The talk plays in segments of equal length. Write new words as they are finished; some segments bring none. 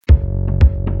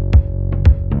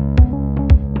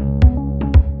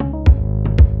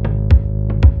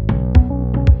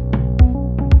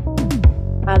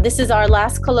This is our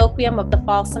last colloquium of the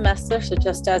fall semester, so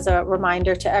just as a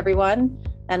reminder to everyone,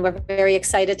 and we're very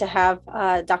excited to have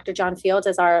Dr. John Fields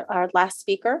as our last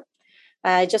speaker.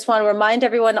 I just want to remind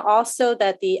everyone also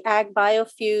that the Ag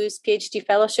Biofuse PhD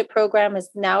Fellowship Program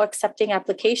is now accepting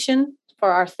application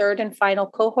for our third and final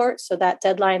cohort, so that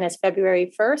deadline is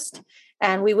February 1st,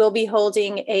 and we will be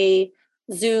holding a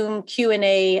Zoom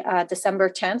Q&A December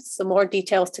 10th, so more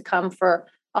details to come for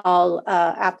all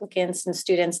applicants and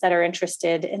students that are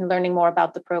interested in learning more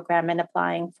about the program and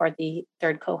applying for the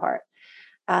third cohort.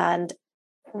 And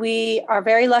we are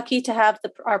very lucky to have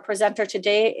our presenter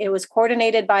today. It was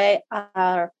coordinated by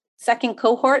our second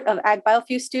cohort of Ag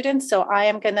Biofuse students. So I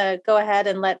am going to go ahead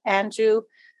and let Andrew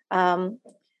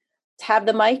have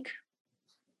the mic.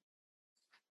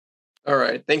 All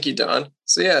right. Thank you, Dawn.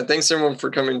 So yeah, thanks everyone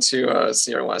for coming to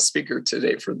see our last speaker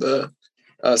today for the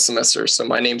semester. So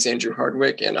my name's Andrew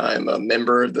Hardwick, and I'm a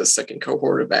member of the second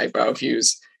cohort of Ag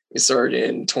Biofuse. We started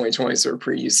in 2020, so we're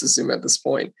pretty used to Zoom at this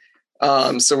point.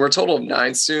 So we're a total of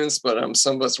 9 students, but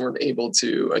some of us weren't able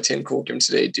to attend colloquium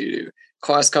today due to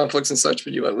class conflicts and such,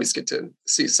 but you at least get to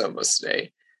see some of us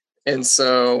today. And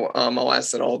so I'll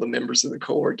ask that all the members of the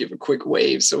cohort give a quick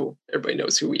wave so everybody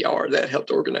knows who we are that helped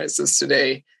organize this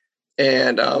today.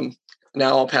 And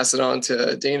now I'll pass it on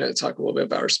to Dana to talk a little bit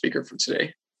about our speaker for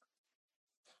today.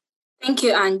 Thank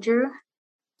you, Andrew.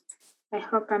 I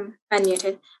hope I'm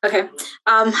unmuted. Okay.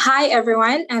 Hi,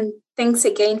 everyone, and thanks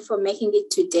again for making it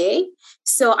today.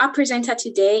 So our presenter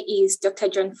today is Dr.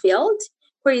 John Field,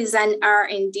 who is an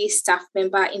R&D staff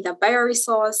member in the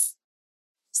Bioresource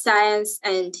Science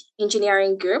and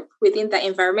Engineering Group within the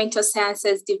Environmental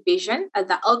Sciences Division at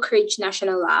the Oak Ridge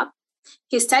National Lab.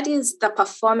 He studies the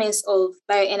performance of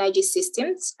bioenergy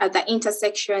systems at the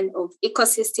intersection of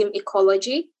ecosystem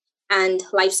ecology and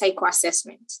life cycle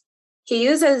assessment. He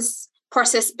uses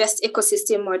process-based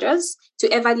ecosystem models to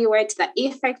evaluate the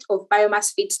effect of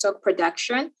biomass feedstock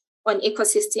production on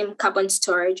ecosystem carbon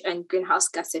storage and greenhouse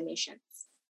gas emissions.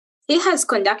 He has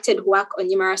conducted work on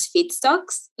numerous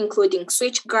feedstocks, including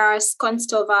switchgrass, corn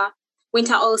stover,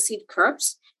 winter oilseed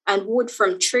crops, and wood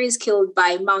from trees killed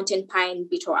by mountain pine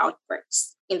beetle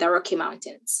outbreaks in the Rocky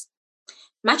Mountains.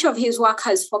 Much of his work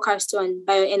has focused on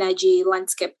bioenergy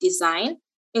landscape design,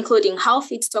 including how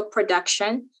feedstock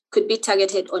production could be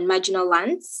targeted on marginal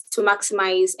lands to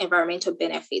maximize environmental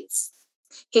benefits.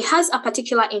 He has a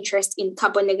particular interest in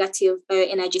carbon negative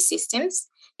bioenergy systems,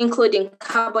 including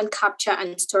carbon capture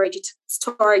and storage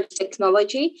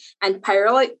technology and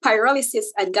pyrolysis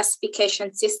and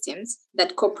gasification systems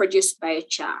that co-produce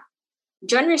biochar.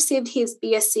 John received his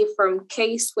BSc from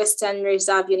Case Western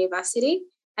Reserve University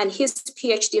and his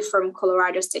PhD from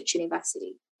Colorado State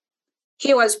University.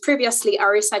 He was previously a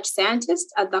research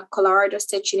scientist at the Colorado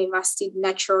State University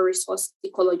Natural Resource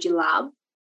Ecology Lab.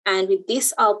 And with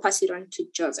this, I'll pass it on to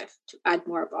Joseph to add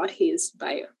more about his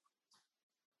bio.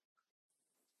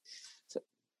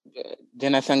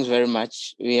 Jenna, thanks very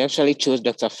much. We actually chose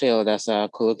Dr. Field as a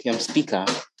colloquium speaker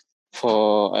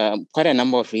for quite a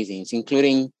number of reasons,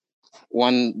 including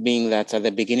one being that at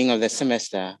the beginning of the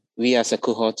semester, we as a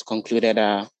cohort concluded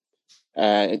our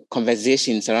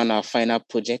conversations around our final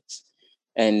projects.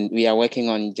 And we are working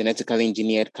on genetically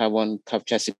engineered carbon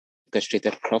capture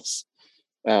sequestrated crops.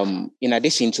 In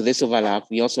addition to this overlap,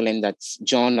 we also learned that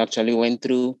John actually went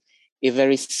through a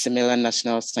very similar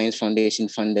National Science Foundation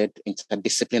funded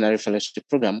interdisciplinary fellowship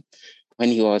program when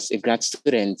he was a grad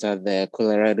student at the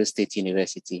Colorado State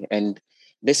University. And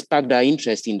this sparked our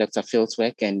interest in Dr. Field's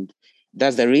work, and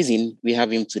that's the reason we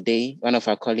have him today. One of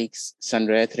our colleagues,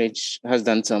 Sandra Etheridge, has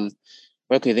done some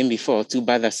work with him before. Too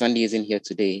bad that Sandy isn't here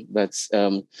today. But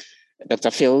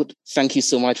Dr. Field, thank you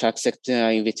so much for accepting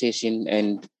our invitation,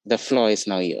 and the floor is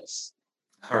now yours.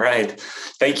 All right.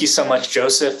 Thank you so much,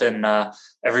 Joseph, and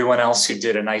everyone else who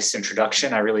did a nice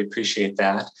introduction. I really appreciate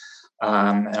that.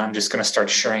 And I'm just going to start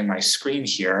sharing my screen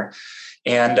here.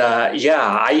 And I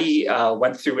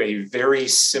went through a very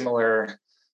similar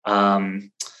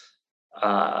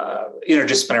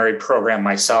interdisciplinary program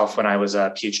myself when I was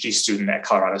a PhD student at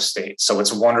Colorado State. So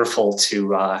it's wonderful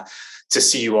to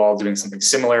see you all doing something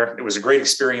similar. It was a great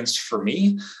experience for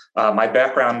me. My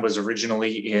background was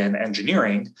originally in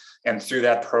engineering, and through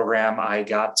that program, I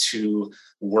got to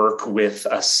work with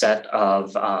a set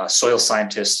of soil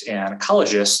scientists and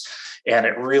ecologists, and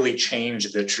it really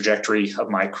changed the trajectory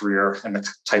of my career and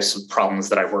the types of problems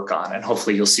that I work on. And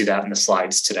hopefully you'll see that in the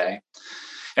slides today.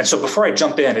 And so before I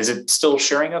jump in, is it still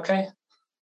sharing okay?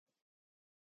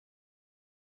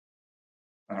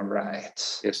 All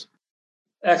right. Yes.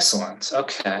 Excellent.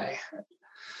 Okay.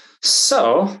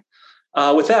 So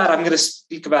With that, I'm going to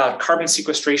speak about carbon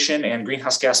sequestration and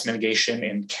greenhouse gas mitigation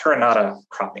in Carinata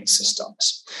cropping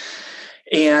systems.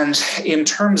 And in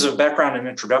terms of background and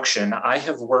introduction, I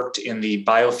have worked in the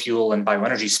biofuel and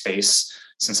bioenergy space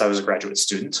since I was a graduate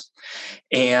student.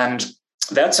 And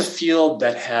that's a field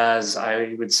that has,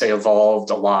 I would say, evolved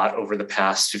a lot over the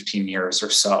past 15 years or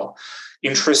so.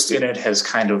 Interest in it has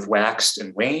kind of waxed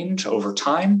and waned over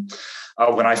time.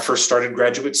 When I first started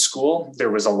graduate school, there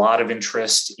was a lot of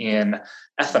interest in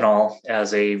ethanol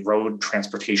as a road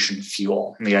transportation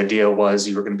fuel. And the idea was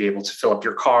you were going to be able to fill up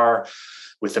your car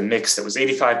with a mix that was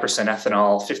 85%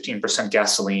 ethanol, 15%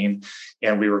 gasoline,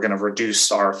 and we were going to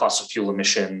reduce our fossil fuel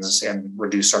emissions and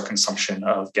reduce our consumption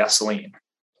of gasoline.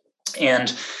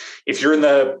 And if you're in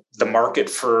the market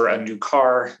for a new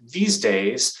car these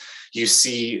days, you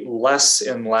see less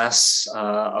and less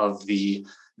of the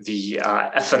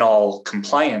ethanol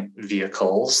compliant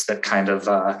vehicles that kind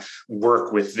of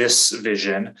work with this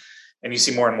vision. And you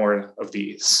see more and more of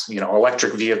these.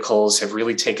 Electric vehicles have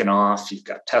really taken off. You've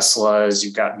got Teslas,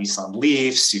 you've got Nissan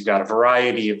Leafs, you've got a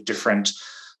variety of different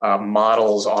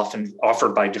models often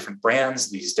offered by different brands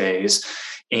these days.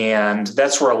 And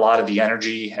that's where a lot of the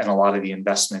energy and a lot of the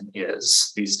investment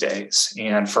is these days.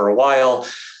 And for a while,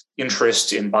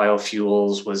 interest in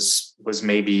biofuels was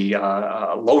maybe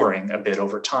lowering a bit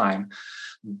over time.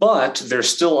 But there's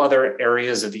still other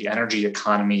areas of the energy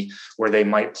economy where they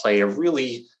might play a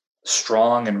really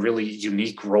strong and really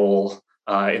unique role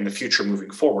in the future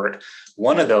moving forward.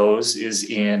 One of those is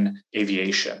in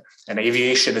aviation. And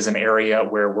aviation is an area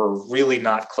where we're really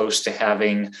not close to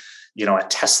having a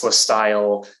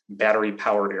Tesla-style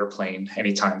battery-powered airplane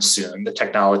anytime soon. The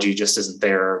technology just isn't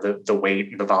there. The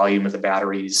weight and the volume of the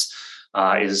batteries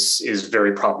is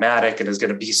very problematic and is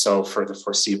going to be so for the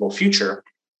foreseeable future.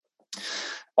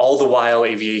 All the while,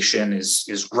 aviation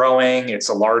is growing. It's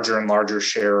a larger and larger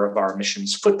share of our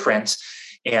emissions footprint,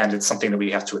 and it's something that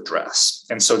we have to address.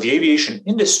 And so the aviation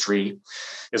industry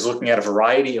is looking at a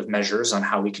variety of measures on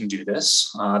how we can do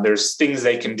this. There's things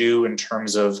they can do in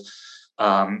terms of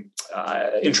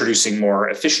introducing more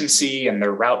efficiency in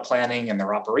their route planning and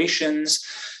their operations.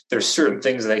 There's certain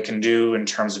things they can do in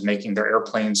terms of making their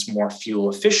airplanes more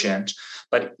fuel efficient.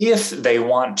 But if they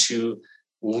want to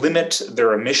limit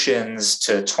their emissions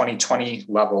to 2020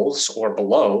 levels or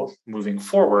below moving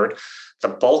forward, the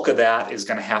bulk of that is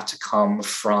going to have to come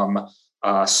from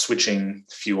switching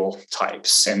fuel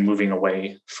types and moving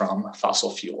away from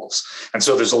fossil fuels. And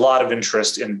so there's a lot of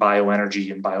interest in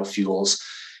bioenergy and biofuels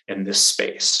in this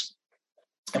space.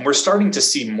 And we're starting to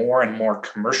see more and more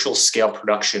commercial scale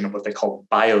production of what they call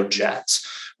biojets,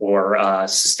 or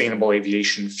sustainable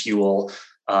aviation fuel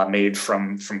made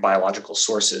from biological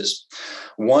sources.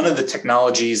 One of the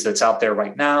technologies that's out there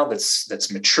right now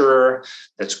that's mature,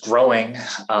 that's growing,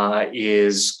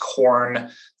 is corn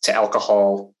to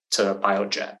alcohol to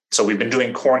biojet. So we've been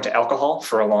doing corn to alcohol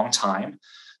for a long time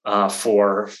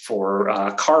for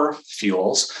car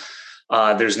fuels.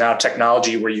 There's now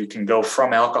technology where you can go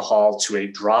from alcohol to a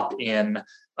drop-in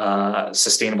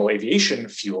sustainable aviation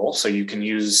fuel. So you can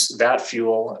use that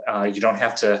fuel. You don't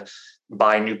have to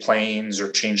buy new planes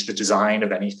or change the design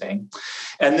of anything.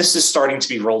 And this is starting to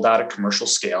be rolled out at commercial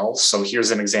scale. So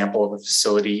here's an example of a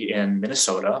facility in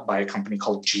Minnesota by a company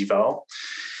called Gevo.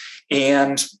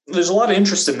 And there's a lot of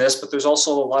interest in this, but there's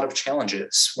also a lot of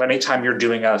challenges. Anytime you're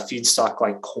doing a feedstock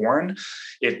like corn,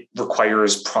 it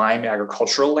requires prime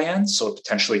agricultural land, so it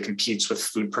potentially competes with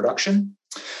food production.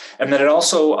 And then it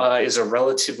also is a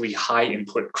relatively high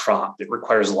input crop. It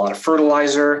requires a lot of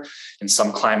fertilizer. In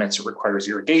some climates, it requires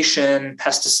irrigation,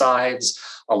 pesticides,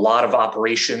 a lot of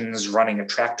operations, running a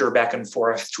tractor back and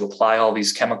forth to apply all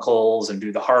these chemicals and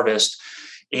do the harvest.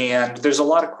 And there's a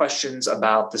lot of questions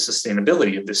about the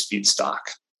sustainability of this feedstock.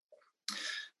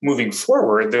 Moving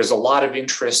forward, there's a lot of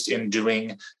interest in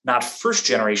doing not first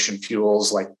generation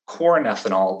fuels like corn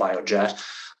ethanol biojet,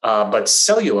 but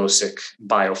cellulosic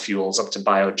biofuels up to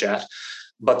biojet.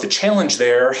 But the challenge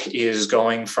there is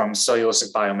going from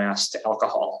cellulosic biomass to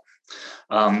alcohol.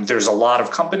 There's a lot of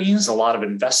companies, a lot of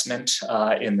investment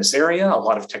in this area, a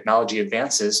lot of technology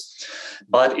advances,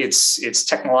 but it's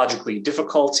technologically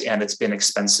difficult and it's been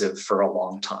expensive for a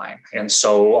long time. And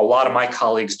so a lot of my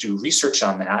colleagues do research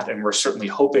on that, and we're certainly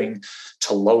hoping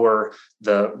to lower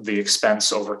the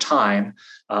expense over time,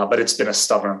 but it's been a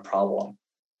stubborn problem.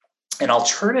 An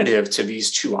alternative to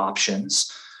these two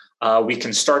options, we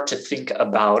can start to think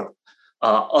about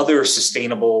other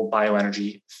sustainable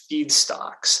bioenergy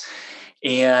feedstocks.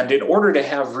 And in order to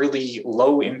have really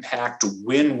low impact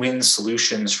win-win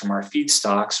solutions from our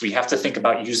feedstocks, we have to think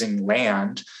about using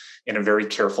land in a very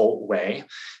careful way.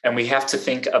 And we have to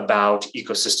think about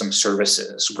ecosystem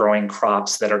services, growing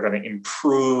crops that are going to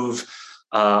improve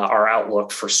our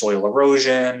outlook for soil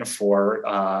erosion, for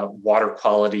water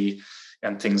quality,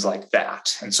 and things like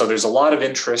that. And so there's a lot of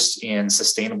interest in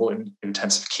sustainable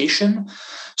intensification.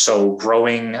 So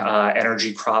growing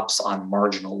energy crops on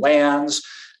marginal lands,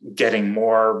 getting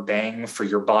more bang for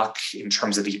your buck in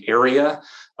terms of the area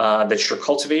that you're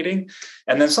cultivating.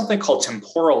 And then something called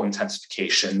temporal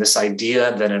intensification, this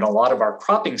idea that in a lot of our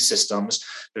cropping systems,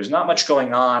 there's not much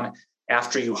going on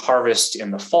after you harvest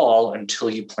in the fall until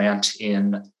you plant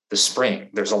in the spring.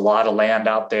 There's a lot of land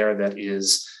out there that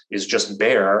is just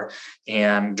bare.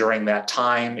 And during that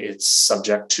time, it's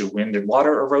subject to wind and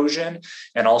water erosion,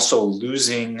 and also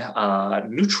losing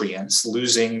nutrients,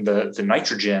 losing the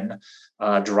nitrogen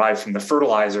derived from the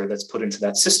fertilizer that's put into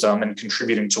that system and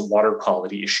contributing to water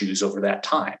quality issues over that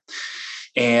time.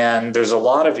 And there's a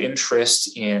lot of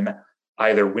interest in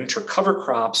either winter cover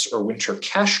crops or winter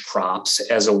cash crops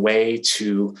as a way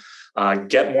to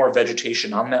get more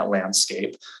vegetation on that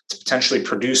landscape, to potentially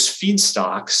produce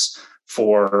feedstocks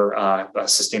for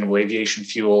sustainable aviation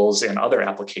fuels and other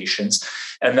applications,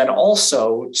 and then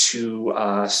also to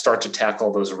start to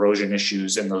tackle those erosion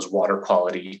issues and those water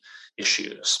quality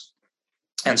issues.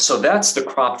 And so that's the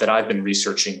crop that I've been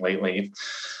researching lately.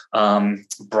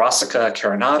 Brassica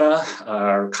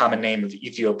carinata, common name of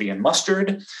Ethiopian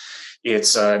mustard.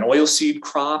 It's an oilseed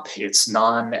crop. It's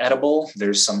non-edible.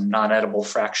 There's some non-edible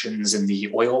fractions in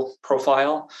the oil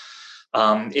profile.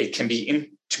 It can be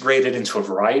integrated into a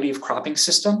variety of cropping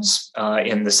systems.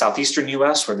 In the southeastern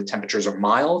US, where the temperatures are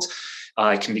mild,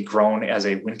 it can be grown as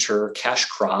a winter cash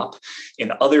crop.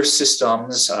 In other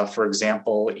systems, for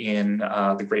example, in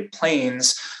the Great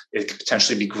Plains, it could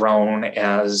potentially be grown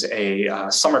as a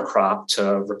summer crop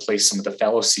to replace some of the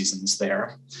fallow seasons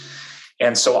there.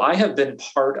 And so I have been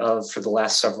part of, for the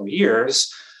last several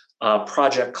years, a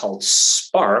project called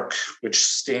SPARK, which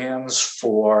stands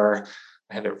for,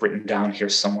 I have it written down here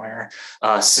somewhere,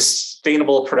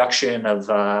 sustainable production of,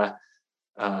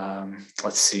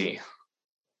 let's see.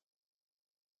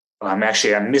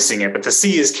 I'm missing it, but the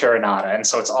C is carinata. And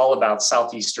so it's all about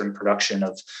southeastern production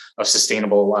of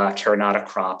sustainable carinata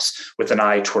crops with an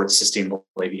eye towards sustainable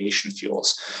aviation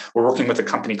fuels. We're working with a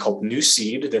company called New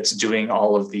Seed that's doing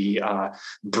all of the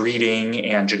breeding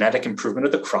and genetic improvement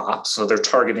of the crop. So they're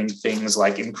targeting things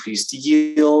like increased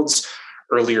yields,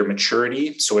 earlier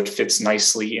maturity, so it fits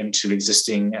nicely into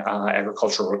existing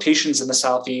agricultural rotations in the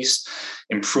Southeast,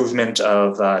 improvement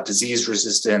of disease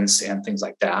resistance and things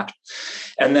like that.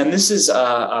 And then this is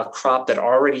a crop that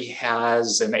already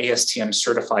has an ASTM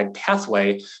certified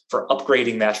pathway for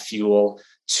upgrading that fuel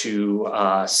to,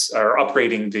 or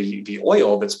upgrading the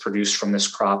oil that's produced from this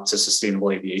crop to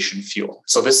sustainable aviation fuel.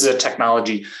 So this is a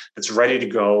technology that's ready to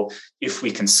go if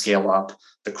we can scale up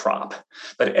the crop.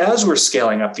 But as we're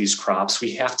scaling up these crops,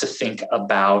 we have to think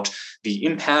about the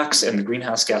impacts and the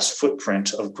greenhouse gas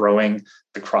footprint of growing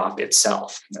the crop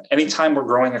itself. Anytime we're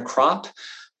growing a crop,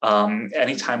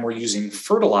 anytime we're using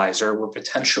fertilizer, we're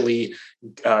potentially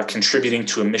contributing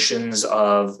to emissions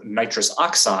of nitrous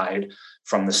oxide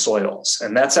from the soils.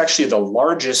 And that's actually the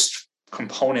largest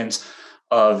component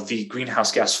of the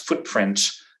greenhouse gas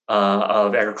footprint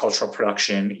of agricultural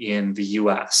production in the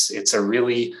US. It's a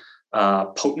really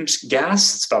potent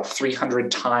gas. It's about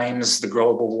 300 times the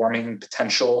global warming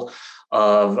potential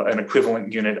of an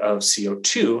equivalent unit of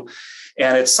CO2.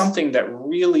 And it's something that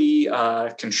really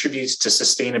contributes to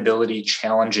sustainability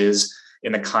challenges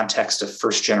in the context of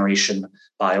first generation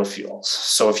biofuels.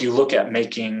 So if you look at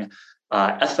making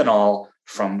ethanol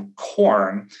from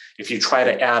corn, if you try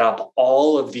to add up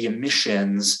all of the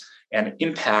emissions and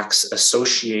impacts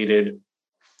associated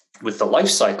with the life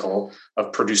cycle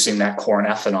of producing that corn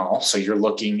ethanol. So you're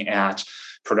looking at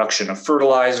production of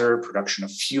fertilizer, production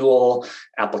of fuel,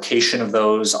 application of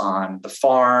those on the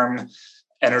farm,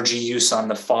 energy use on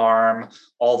the farm,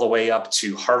 all the way up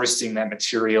to harvesting that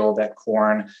material, that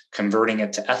corn, converting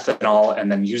it to ethanol,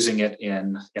 and then using it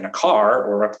in a car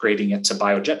or upgrading it to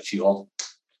biojet fuel.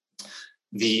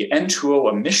 The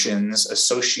N2O emissions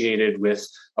associated with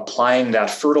applying that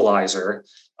fertilizer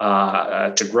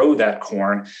to grow that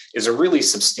corn is a really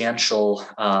substantial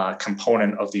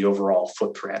component of the overall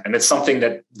footprint. And it's something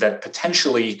that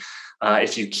potentially,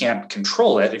 if you can't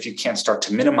control it, if you can't start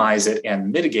to minimize it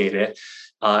and mitigate it,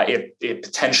 it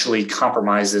potentially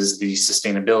compromises the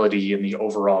sustainability and the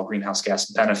overall greenhouse gas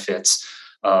benefits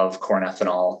of corn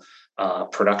ethanol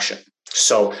production.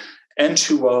 So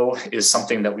N2O is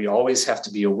something that we always have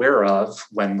to be aware of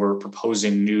when we're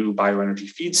proposing new bioenergy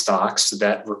feedstocks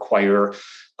that require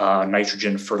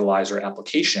nitrogen fertilizer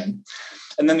application.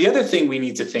 And then the other thing we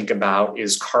need to think about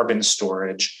is carbon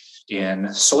storage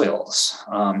in soils.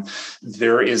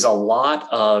 There is a lot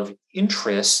of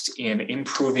interest in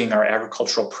improving our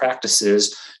agricultural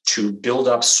practices to build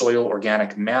up soil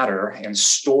organic matter and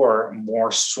store more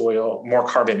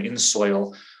carbon in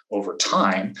soil over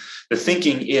time. The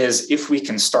thinking is if we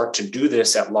can start to do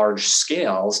this at large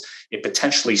scales, it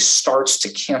potentially starts to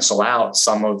cancel out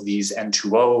some of these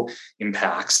N2O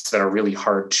impacts that are really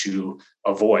hard to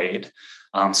avoid.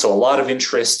 So a lot of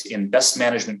interest in best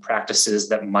management practices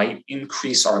that might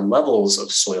increase our levels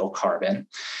of soil carbon.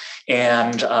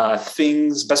 And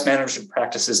best management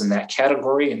practices in that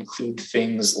category include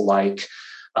things like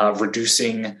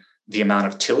reducing the amount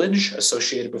of tillage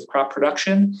associated with crop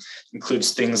production,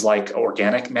 includes things like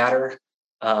organic matter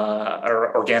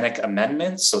or organic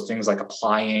amendments. So things like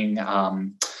applying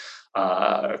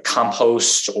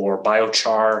compost or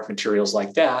biochar, materials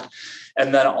like that.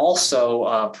 And then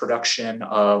also production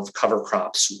of cover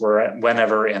crops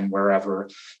whenever and wherever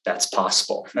that's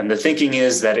possible. And the thinking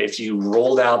is that if you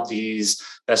rolled out these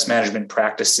best management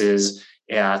practices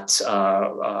at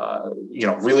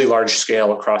really large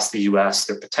scale across the US,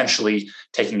 they're potentially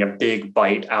taking a big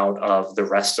bite out of the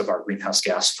rest of our greenhouse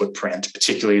gas footprint,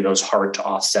 particularly those hard to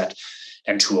offset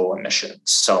N2O emissions.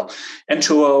 So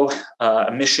N2O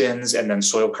emissions and then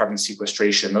soil carbon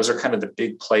sequestration, those are kind of the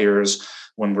big players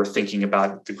when we're thinking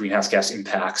about the greenhouse gas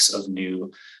impacts of new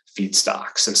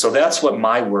feedstocks. And so that's what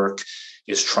my work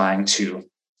is trying to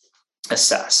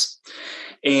assess.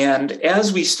 And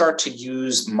as we start to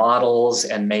use models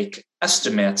and make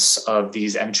estimates of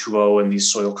these N2O and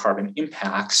these soil carbon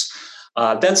impacts,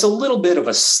 that's a little bit of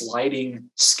a sliding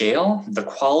scale. The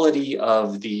quality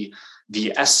of the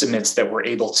estimates that we're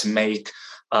able to make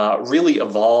really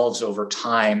evolves over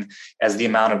time as the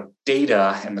amount of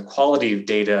data and the quality of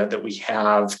data that we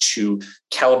have to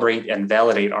calibrate and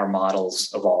validate our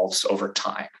models evolves over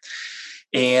time.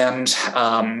 And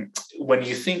when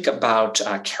you think about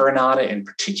Carinata in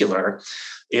particular,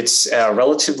 it's a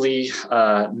relatively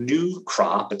new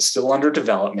crop. It's still under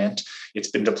development. It's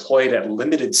been deployed at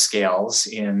limited scales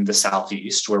in the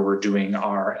Southeast where we're doing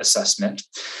our assessment.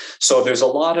 So there's a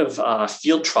lot of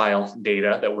field trial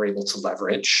data that we're able to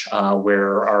leverage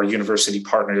where our university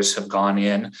partners have gone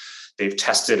in. They've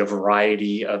tested a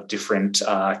variety of different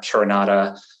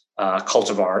Carinata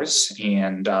cultivars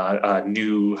and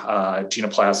new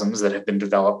genoplasms that have been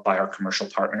developed by our commercial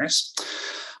partners.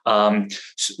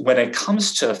 When it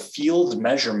comes to field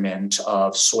measurement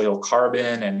of soil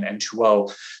carbon and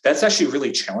N2O, that's actually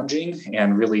really challenging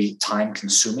and really time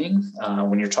consuming.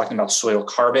 When you're talking about soil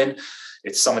carbon,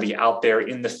 it's somebody out there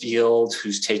in the field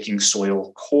who's taking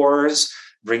soil cores,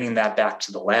 bringing that back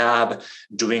to the lab,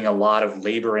 doing a lot of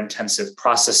labor-intensive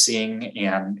processing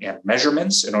and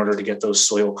measurements in order to get those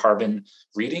soil carbon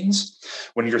readings.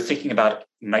 When you're thinking about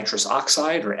nitrous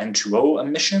oxide or N2O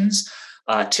emissions,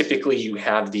 typically you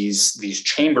have these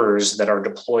chambers that are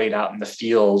deployed out in the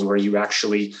field where you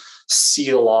actually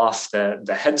seal off the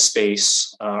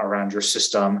headspace around your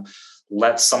system,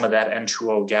 let some of that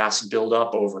N2O gas build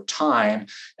up over time,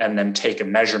 and then take a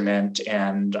measurement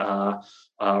and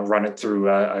run it through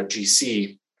a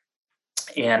GC.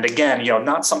 And again,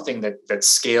 not something that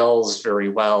scales very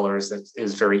well or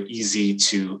is very easy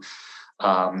to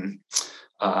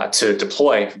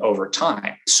deploy over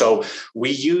time. So we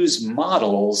use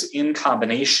models in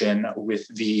combination with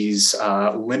these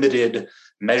limited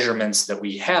measurements that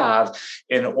we have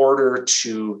in order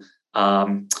to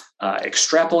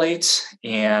extrapolate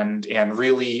and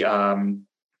really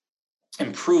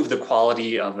improve the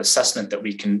quality of assessment that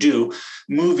we can do,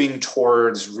 moving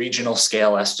towards regional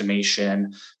scale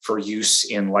estimation for use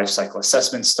in life cycle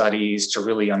assessment studies to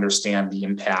really understand the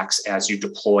impacts as you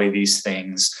deploy these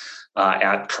things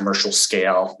at commercial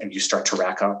scale and you start to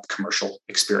rack up commercial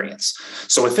experience.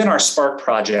 So within our Spark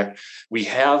project, we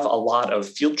have a lot of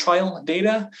field trial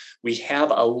data. We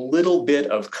have a little bit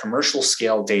of commercial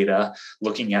scale data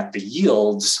looking at the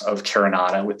yields of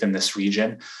Carinata within this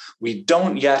region. We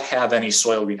don't yet have any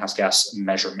soil greenhouse gas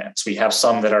measurements. We have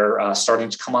some that are starting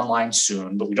to come online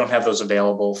soon, but we don't have those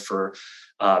available for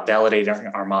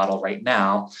validating our model right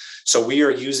now. So we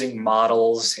are using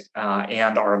models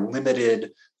and our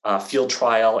limited field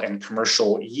trial and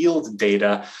commercial yield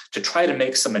data to try to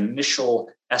make some initial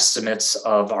estimates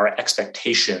of our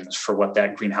expectations for what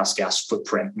that greenhouse gas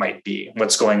footprint might be,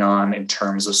 what's going on in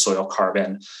terms of soil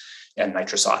carbon and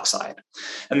nitrous oxide.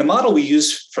 And the model we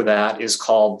use for that is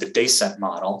called the DACENT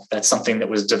model. That's something that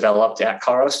was developed at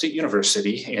Colorado State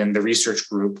University in the research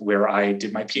group where I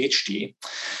did my PhD.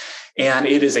 And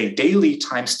it is a daily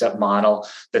time step model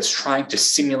that's trying to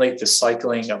simulate the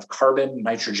cycling of carbon,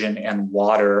 nitrogen, and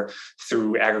water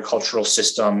through agricultural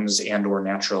systems and or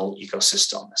natural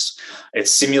ecosystems.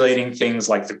 It's simulating things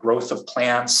like the growth of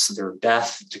plants, their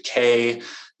death, decay,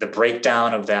 the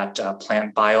breakdown of that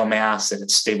plant biomass and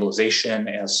its stabilization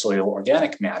as soil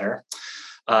organic matter.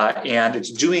 And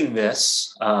it's doing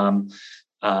this. In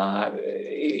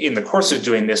the course of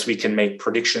doing this, we can make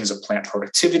predictions of plant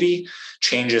productivity,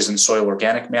 changes in soil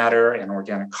organic matter and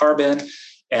organic carbon,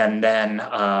 and then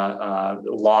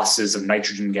losses of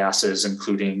nitrogen gases,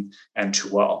 including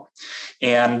N2O.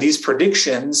 And these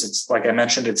predictions, it's like I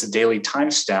mentioned, it's a daily time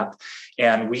step,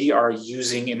 and we are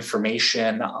using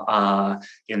information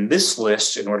in this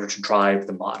list in order to drive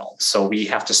the model. So we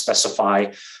have to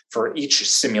specify for each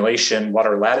simulation what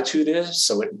our latitude is,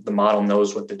 so the model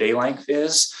knows what the day length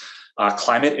is.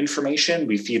 Climate information,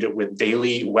 we feed it with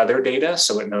daily weather data,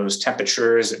 so it knows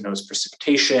temperatures, it knows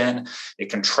precipitation,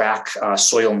 it can track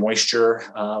soil moisture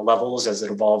levels as it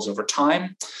evolves over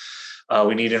time.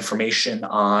 We need information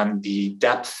on the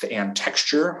depth and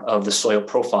texture of the soil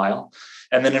profile,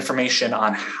 and then information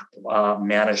on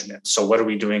management. So what are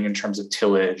we doing in terms of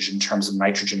tillage, in terms of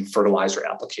nitrogen fertilizer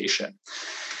application?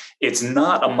 It's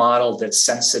not a model that's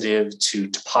sensitive to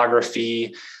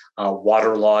topography,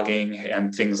 water logging,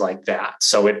 and things like that.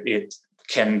 So it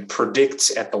can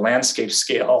predict at the landscape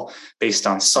scale based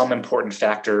on some important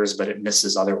factors, but it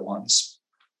misses other ones.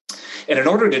 And in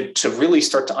order to really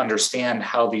start to understand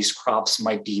how these crops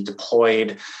might be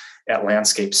deployed at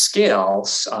landscape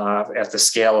scales, at the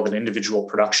scale of an individual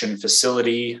production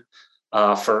facility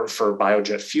for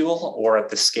biojet fuel, or at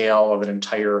the scale of an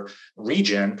entire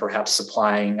region, perhaps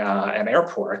supplying an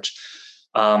airport,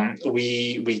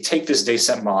 we take this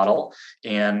DayCent model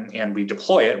and we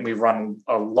deploy it, and we run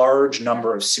a large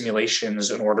number of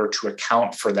simulations in order to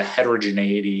account for the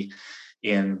heterogeneity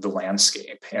in the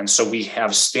landscape. And so we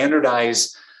have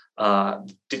standardized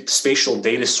spatial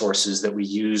data sources that we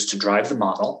use to drive the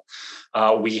model.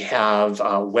 We have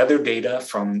weather data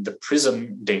from the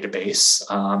PRISM database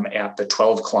at the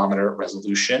 12-kilometer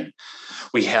resolution.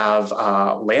 We have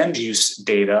land use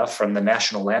data from the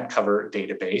National Land Cover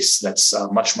database that's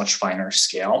much, much finer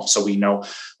scale. So we know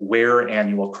where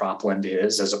annual cropland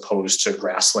is as opposed to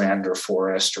grassland or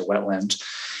forest or wetland.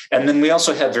 And then we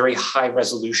also have very high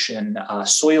resolution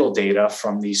soil data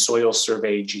from the Soil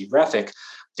Survey Geographic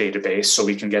database, so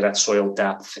we can get at soil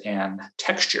depth and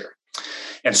texture.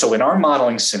 And so in our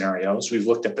modeling scenarios, we've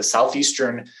looked at the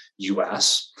southeastern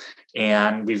US,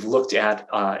 and we've looked at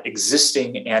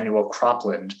existing annual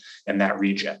cropland in that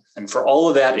region. And for all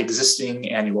of that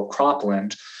existing annual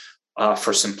cropland,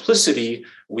 for simplicity,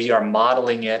 we are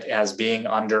modeling it as being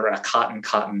under a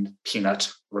cotton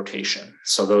peanut rotation.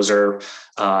 So those are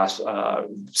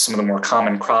some of the more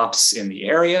common crops in the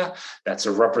area. That's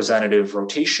a representative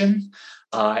rotation.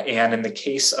 And in the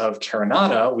case of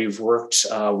Carinata, we've worked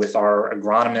with our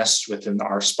agronomists within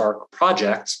our SPARK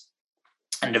project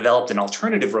and developed an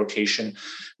alternative rotation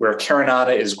where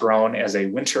Carinata is grown as a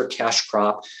winter cash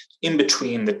crop in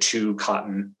between the two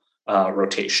cotton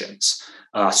rotations.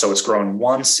 So it's grown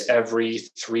once every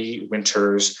 3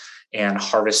 winters and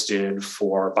harvested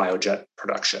for biojet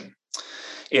production.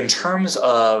 In terms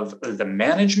of the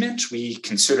management, we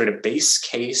considered a base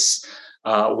case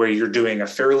where you're doing a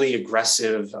fairly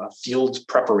aggressive field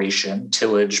preparation,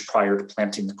 tillage prior to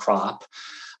planting the crop.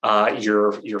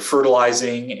 You're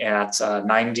fertilizing at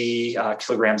 90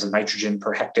 kilograms of nitrogen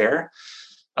per hectare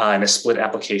in a split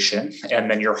application, and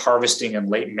then you're harvesting in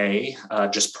late May,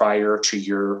 just prior to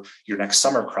your next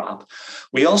summer crop.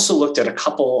 We also looked at a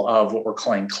couple of what we're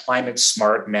calling climate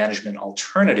smart management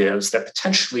alternatives that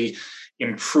potentially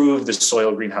improve the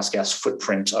soil greenhouse gas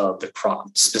footprint of the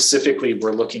crop. Specifically,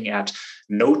 we're looking at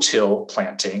no-till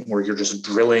planting, where you're just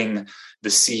drilling the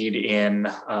seed in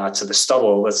to the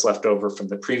stubble that's left over from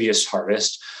the previous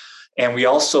harvest. And we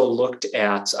also looked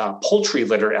at poultry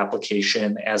litter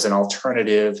application as an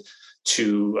alternative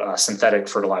to synthetic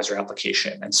fertilizer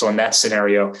application. And so in that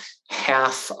scenario,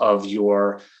 half of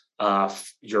your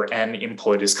N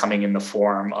input is coming in the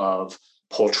form of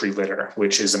poultry litter,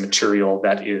 which is a material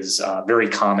that is very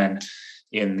common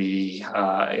in the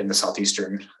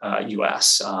southeastern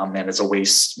U.S. And it's a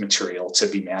waste material to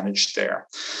be managed there.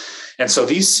 And so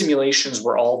these simulations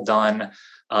were all done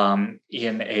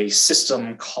in a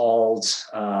system called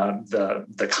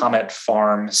the Comet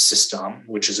Farm system,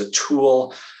 which is a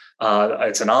tool.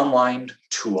 It's an online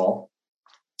tool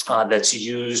that's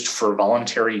used for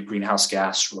voluntary greenhouse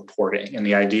gas reporting. And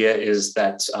the idea is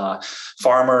that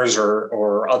farmers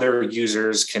or other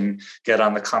users can get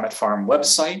on the Comet Farm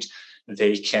website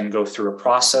they can go through a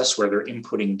process where they're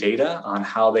inputting data on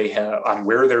on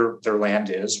where their land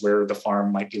is, where the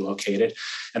farm might be located,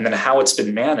 and then how it's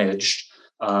been managed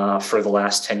for the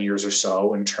last 10 years or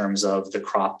so in terms of the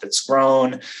crop that's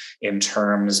grown, in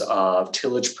terms of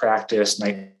tillage practice,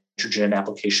 nitrogen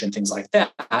application, things like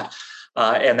that.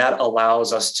 And that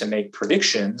allows us to make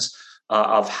predictions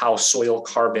of how soil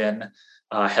carbon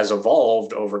has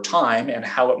evolved over time and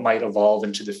how it might evolve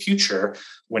into the future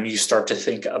when you start to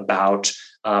think about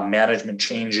management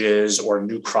changes or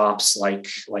new crops like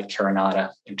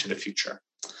Carinata into the future.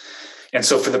 And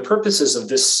so for the purposes of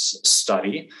this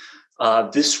study,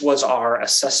 this was our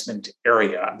assessment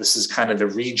area. This is kind of the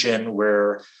region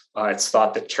where it's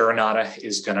thought that Carinata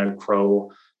is going to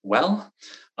grow well.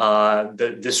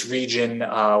 This region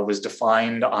was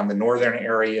defined on the northern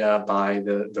area by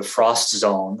the frost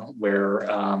zone, where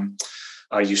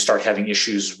you start having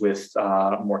issues with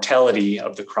mortality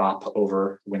of the crop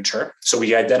over winter. So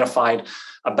we identified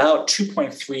about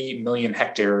 2.3 million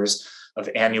hectares of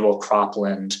annual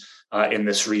cropland in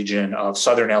this region of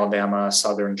southern Alabama,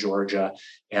 southern Georgia,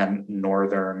 and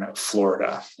northern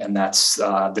Florida. And that's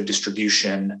the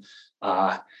distribution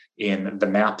in the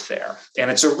map there.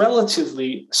 And it's a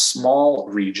relatively small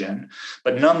region,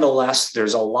 but nonetheless,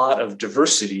 there's a lot of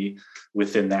diversity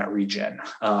within that region.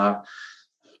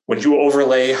 When you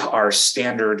overlay our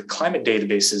standard climate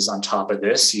databases on top of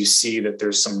this, you see that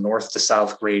there's some north to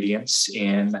south gradients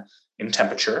in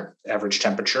temperature, average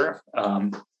temperature.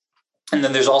 And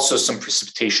then there's also some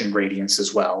precipitation gradients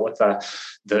as well, with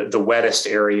the wettest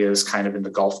areas kind of in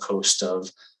the Gulf Coast of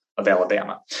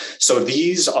Alabama. So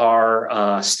these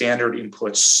are standard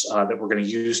inputs that we're going to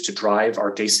use to drive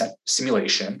our DayCent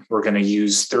simulation. We're going to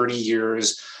use 30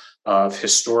 years of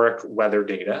historic weather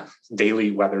data,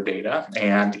 daily weather data.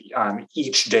 And on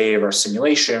each day of our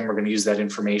simulation, we're going to use that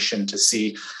information to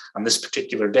see on this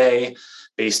particular day,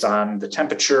 based on the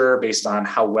temperature, based on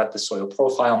how wet the soil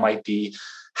profile might be,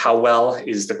 how well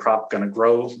is the crop going to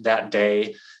grow that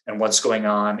day, and what's going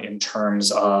on in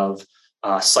terms of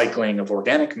cycling of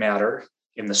organic matter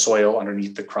in the soil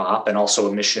underneath the crop, and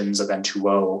also emissions of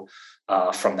N2O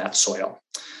from that soil.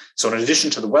 So in addition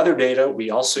to the weather data,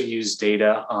 we also use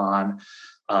data on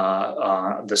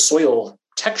the soil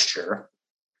texture.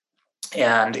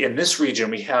 And in this region,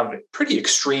 we have pretty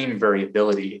extreme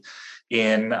variability.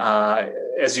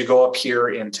 As you go up here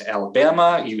into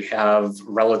Alabama, you have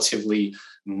relatively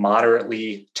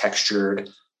moderately textured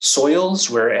soils,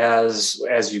 whereas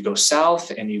as you go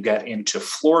south and you get into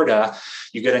Florida,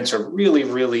 you get into really,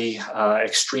 really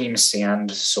extreme sand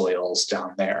soils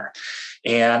down there.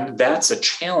 And that's a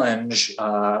challenge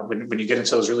when you get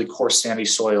into those really coarse sandy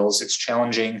soils. It's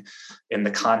challenging in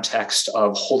the context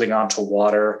of holding on to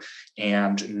water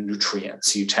and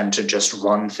nutrients. You tend to just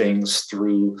run things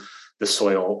through the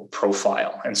soil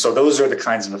profile. And so those are the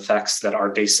kinds of effects that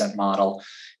our DayCent model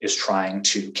is trying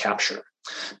to capture.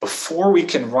 Before we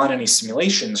can run any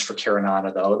simulations for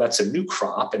Carinata, though, that's a new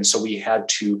crop. And so we had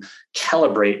to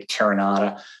calibrate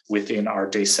Carinata within our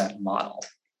DayCent model.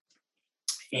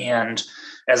 And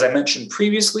as I mentioned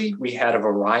previously, we had a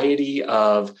variety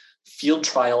of field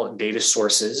trial data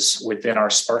sources within our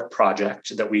Spark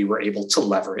project that we were able to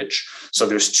leverage. So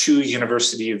there's 2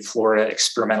 University of Florida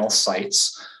experimental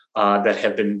sites that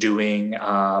have been doing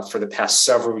for the past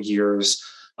several years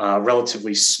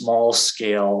relatively small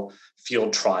scale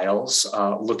field trials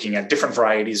looking at different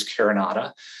varieties of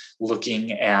Carinata,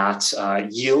 looking at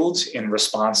yield in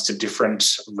response to different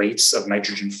rates of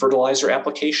nitrogen fertilizer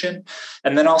application,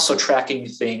 and then also tracking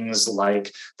things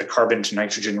like the carbon to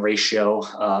nitrogen ratio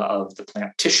of the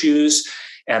plant tissues,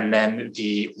 and then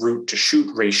the root to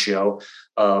shoot ratio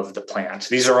of the plant.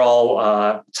 These are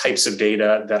all types of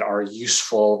data that are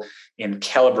useful in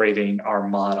calibrating our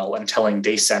model and telling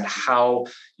DayCent how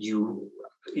you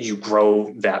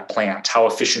grow that plant, how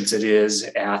efficient it is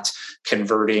at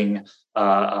converting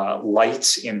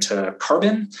light into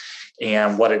carbon,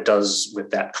 and what it does with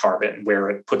that carbon, where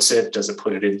it puts it. Does it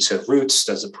put it into roots?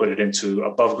 Does it put it into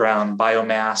above ground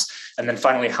biomass? And then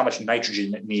finally, how much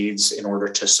nitrogen it needs in order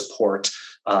to support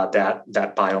that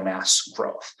biomass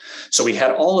growth. So we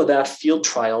had all of that field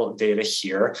trial data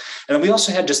here. And then we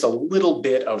also had just a little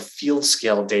bit of field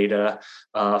scale data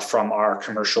from our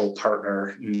commercial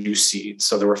partner, Nuseed.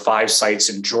 So there were 5 sites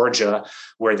in Georgia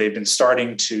where they've been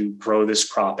starting to grow this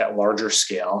crop at larger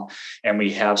scale. And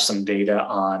we have some data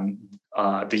on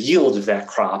the yield of that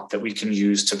crop that we can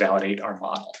use to validate our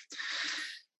model.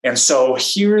 And so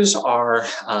here's our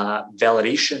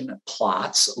validation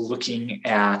plots looking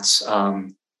at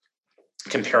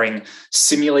comparing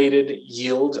simulated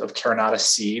yield of Carinata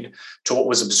seed to what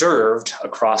was observed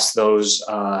across those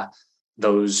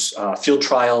those field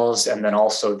trials, and then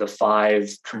also the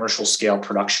 5 commercial scale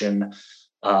production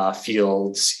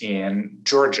fields in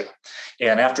Georgia.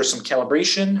 And after some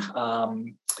calibration,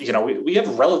 we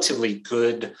have relatively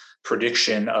good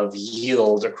prediction of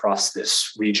yield across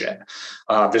this region.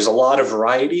 There's a lot of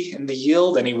variety in the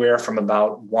yield, anywhere from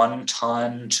about 1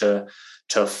 ton to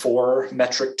 4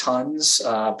 metric tons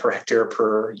per hectare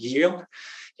per year.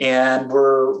 And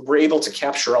we're able to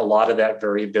capture a lot of that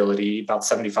variability, about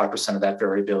 75% of that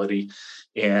variability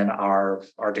in our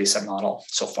DayCent model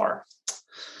so far.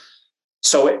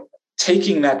 So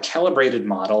taking that calibrated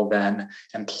model then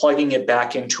and plugging it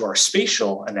back into our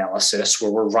spatial analysis, where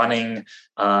we're running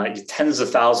tens of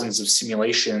thousands of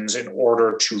simulations in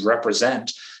order to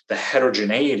represent the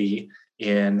heterogeneity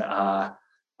in,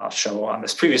 I'll show on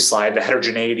this previous slide, the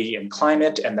heterogeneity in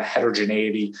climate and the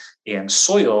heterogeneity in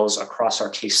soils across our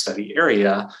case study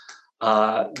area.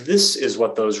 This is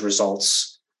what those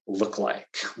results look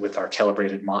like with our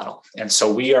calibrated model. And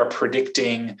so we are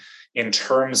predicting in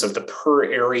terms of the per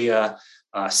area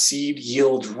seed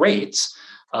yield rates.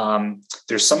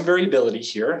 There's some variability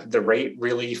here. The rate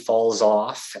really falls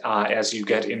off as you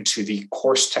get into the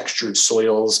coarse textured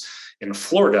soils in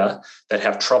Florida that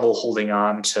have trouble holding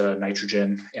on to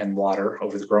nitrogen and water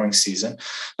over the growing season.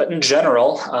 But in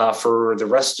general, for the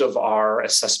rest of our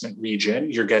assessment region,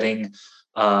 you're getting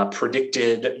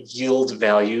predicted yield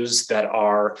values that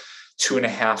are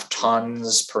 2.5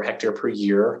 tons per hectare per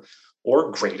year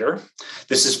or greater.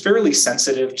 This is fairly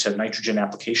sensitive to nitrogen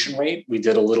application rate. We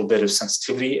did a little bit of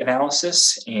sensitivity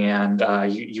analysis, and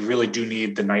you really do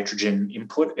need the nitrogen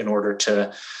input in order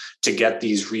to get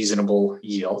these reasonable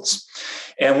yields.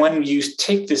 And when you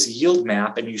take this yield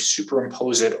map and you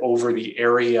superimpose it over the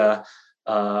area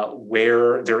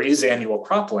where there is annual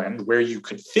cropland, where you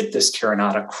could fit this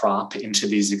Carinata crop into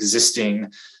these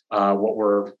existing, what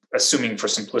we're assuming for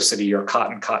simplicity are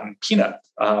cotton peanut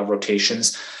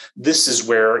rotations, this is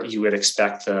where you would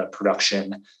expect the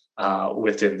production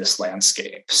within this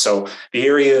landscape. So the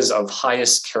areas of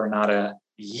highest Carinata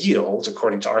yield,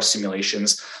 according to our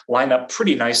simulations, line up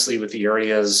pretty nicely with the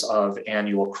areas of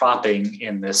annual cropping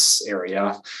in this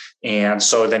area. And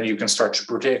so then you can start to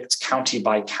predict county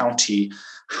by county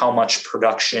how much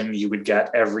production you would get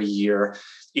every year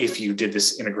if you did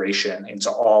this integration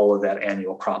into all of that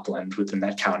annual cropland within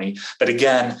that county. But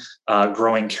again,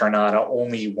 growing Carinata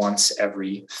only once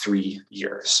every 3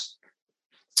 years.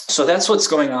 So that's what's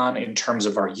going on in terms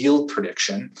of our yield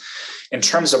prediction. In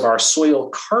terms of our soil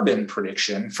carbon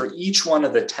prediction, for each one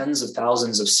of the tens of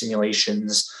thousands of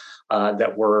simulations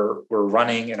that we're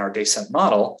running in our DayCent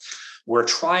model, we're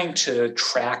trying to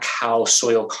track how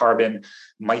soil carbon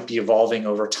might be evolving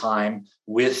over time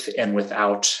with and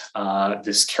without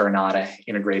this Carinata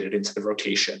integrated into the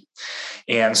rotation.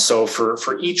 And so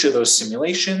for each of those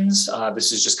simulations,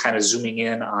 this is just kind of zooming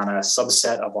in on a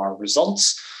subset of our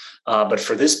results. But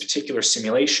for this particular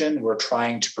simulation, we're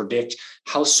trying to predict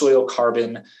how soil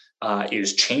carbon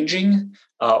is changing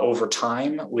over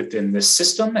time within this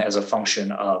system as a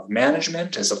function of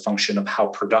management, as a function of how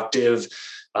productive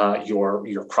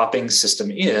your cropping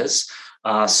system is.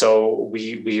 So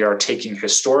we are taking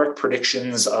historic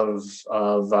predictions of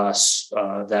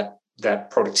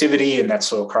that productivity and that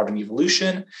soil carbon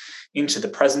evolution into the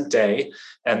present day,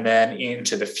 and then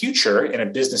into the future in a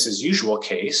business as usual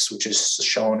case, which is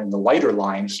shown in the lighter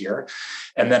line here,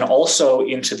 and then also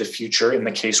into the future in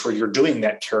the case where you're doing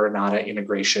that Carinata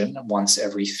integration once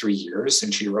every 3 years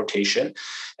into your rotation.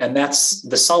 And that's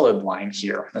the solid line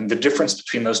here. And the difference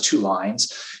between those two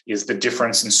lines is the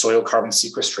difference in soil carbon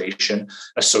sequestration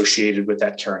associated with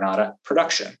that Carinata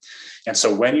production. And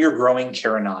so when you're growing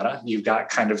Carinata, you've got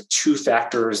kind of two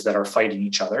factors that are fighting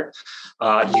each other.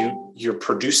 You're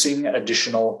producing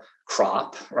additional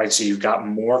crop, right? So you've got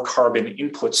more carbon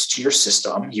inputs to your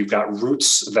system. You've got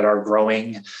roots that are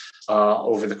growing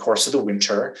over the course of the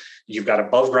winter. You've got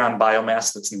above ground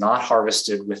biomass that's not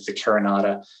harvested with the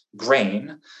Carinata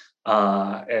grain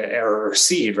or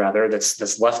seed rather,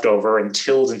 that's left over and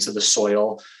tilled into the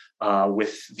soil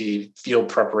with the field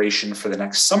preparation for the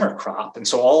next summer crop. And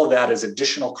so all of that is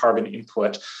additional carbon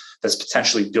input that's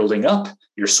potentially building up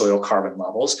your soil carbon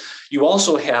levels. You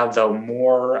also have the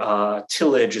more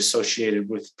tillage associated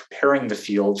with preparing the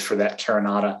field for that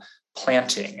Carinata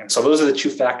planting. And so those are the two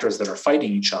factors that are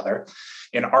fighting each other.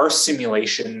 In our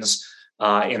simulations,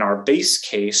 in our base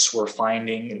case, we're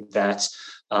finding that,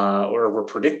 or we're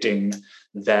predicting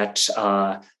that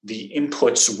the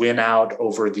inputs win out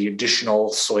over the additional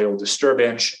soil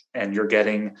disturbance, and you're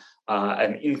getting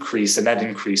a net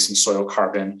increase in soil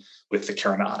carbon with the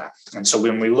Carinata. And so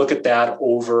when we look at that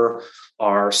over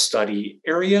our study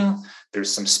area,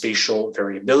 there's some spatial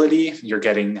variability. You're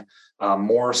getting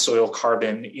more soil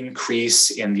carbon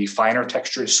increase in the finer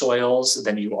textured soils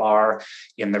than you are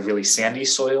in the really sandy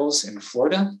soils in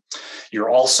Florida. You're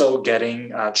also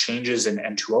getting changes in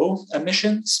N2O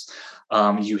emissions.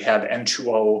 You have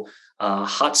N2O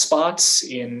hotspots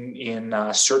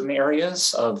in certain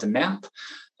areas of the map.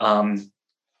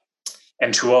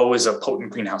 N2O is a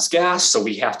potent greenhouse gas, so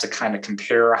we have to kind of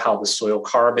compare how the soil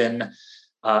carbon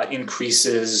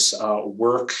increases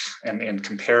work and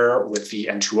compare with the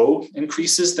N2O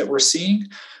increases that we're seeing.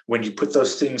 When you put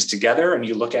those things together and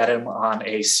you look at them on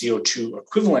a CO2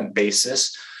 equivalent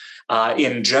basis,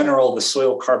 in general, the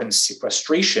soil carbon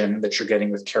sequestration that you're getting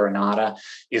with Carinata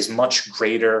is much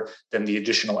greater than the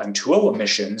additional N2O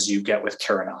emissions you get with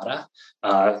Carinata,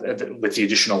 with the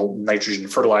additional nitrogen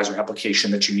fertilizer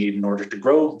application that you need in order to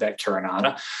grow that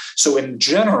Carinata. So in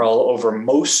general, over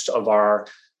most of our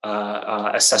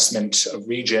assessment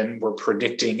region, we're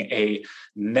predicting a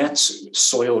net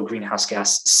soil greenhouse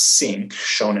gas sink,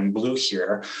 shown in blue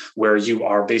here, where you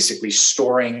are basically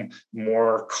storing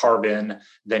more carbon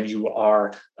than you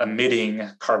are emitting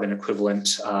carbon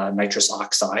equivalent nitrous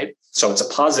oxide. So it's a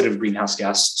positive greenhouse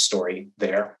gas story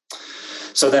there.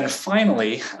 So then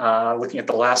finally, looking at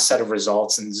the last set of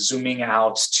results and zooming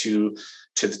out to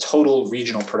the total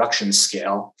regional production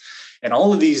scale, and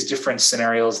all of these different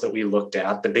scenarios that we looked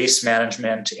at, the base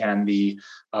management and the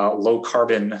low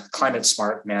carbon climate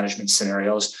smart management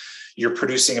scenarios, you're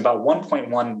producing about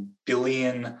 1.1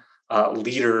 billion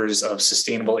liters of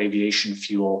sustainable aviation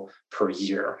fuel per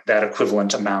year, that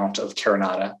equivalent amount of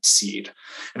Carinata seed.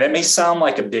 And that may sound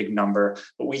like a big number,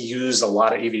 but we use a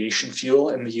lot of aviation fuel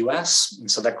in the US.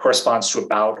 And so that corresponds to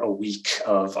about a week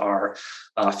of our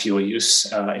fuel use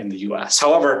in the US.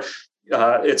 However,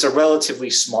 it's a relatively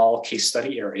small case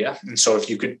study area. And so if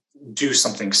you could do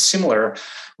something similar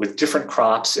with different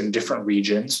crops in different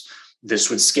regions, this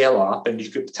would scale up and you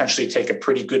could potentially take a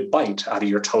pretty good bite out of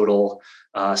your total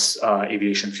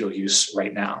aviation fuel use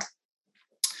right now.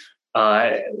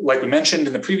 Like we mentioned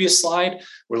in the previous slide,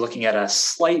 we're looking at a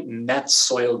slight net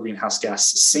soil greenhouse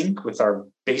gas sink with our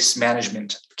base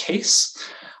management case.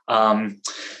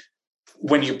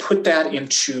 When you put that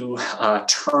into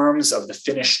terms of the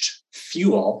finished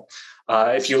fuel,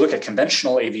 if you look at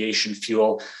conventional aviation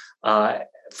fuel,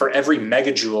 for every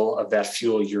megajoule of that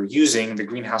fuel you're using, the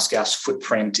greenhouse gas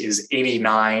footprint is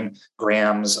 89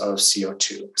 grams of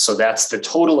CO2. So that's the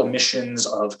total emissions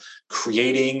of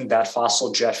creating that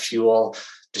fossil jet fuel,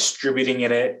 distributing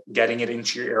it, getting it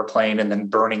into your airplane, and then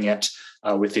burning it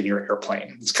within your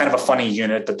airplane. It's kind of a funny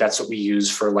unit, but that's what we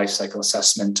use for life cycle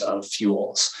assessment of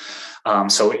fuels.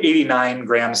 So 89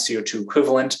 grams CO2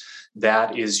 equivalent,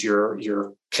 that is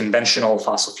your conventional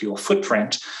fossil fuel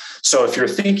footprint. So if you're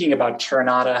thinking about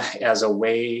Carinata as a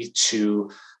way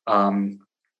to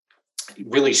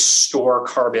really store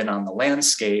carbon on the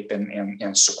landscape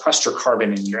and sequester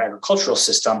carbon in your agricultural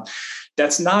system,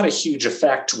 that's not a huge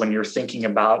effect when you're thinking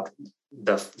about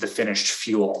the finished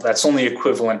fuel. That's only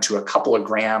equivalent to a couple of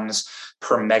grams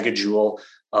per megajoule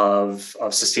of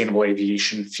sustainable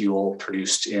aviation fuel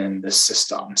produced in this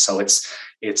system. So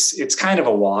it's kind of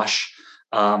a wash.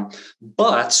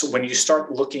 But when you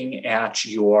start looking at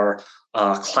your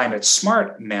climate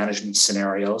smart management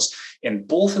scenarios, in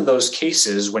both of those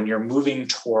cases, when you're moving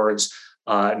towards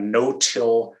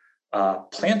no-till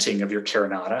planting of your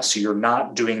Carinata, so you're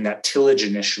not doing that tillage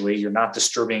initially, you're not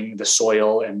disturbing the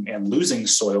soil and losing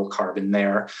soil carbon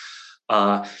there,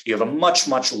 you have a much,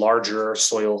 much larger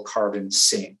soil carbon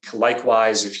sink.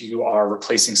 Likewise, if you are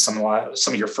replacing some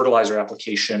of your fertilizer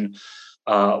application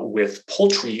with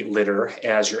poultry litter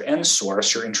as your end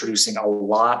source, you're introducing a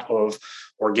lot of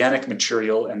organic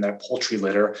material in that poultry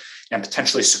litter and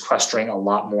potentially sequestering a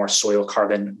lot more soil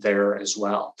carbon there as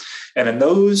well. And in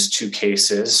those two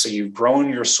cases, so you've grown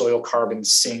your soil carbon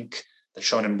sink, that's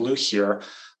shown in blue here,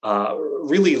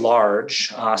 really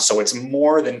large. So it's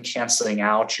more than canceling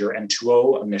out your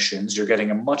N2O emissions. You're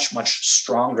getting a much, much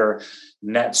stronger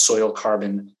net soil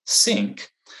carbon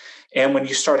sink. And when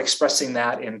you start expressing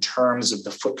that in terms of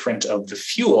the footprint of the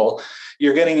fuel,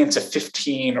 you're getting into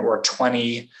 15 or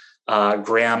 20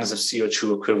 grams of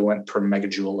CO2 equivalent per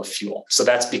megajoule of fuel. So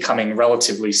that's becoming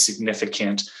relatively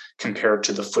significant compared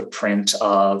to the footprint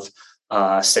of,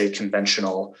 say,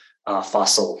 conventional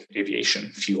fossil aviation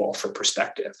fuel for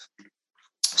perspective.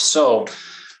 So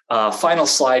final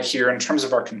slide here, in terms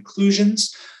of our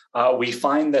conclusions, we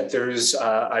find that there's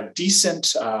a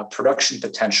decent production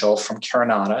potential from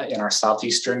Carinata in our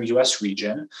southeastern US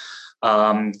region.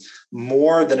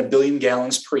 more than 1 billion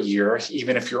gallons per year,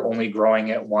 even if you're only growing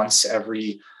it once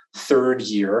every third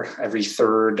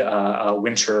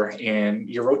winter in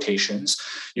your rotations.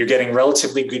 You're getting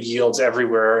relatively good yields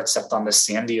everywhere except on the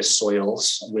sandiest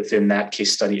soils within that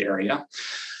case study area.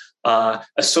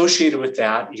 Associated with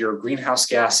that, your greenhouse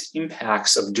gas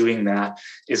impacts of doing that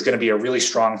is going to be a really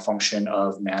strong function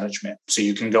of management. So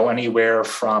you can go anywhere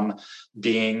from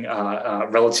being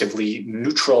relatively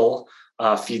neutral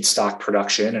feedstock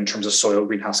production in terms of soil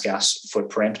greenhouse gas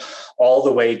footprint, all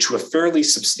the way to a fairly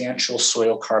substantial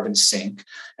soil carbon sink.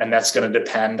 And that's going to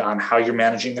depend on how you're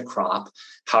managing the crop,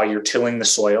 how you're tilling the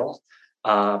soil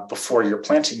before you're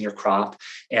planting your crop,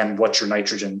 and what your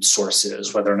nitrogen source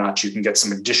is, whether or not you can get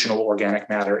some additional organic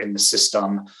matter in the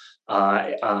system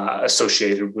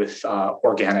associated with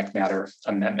organic matter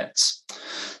amendments.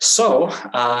 So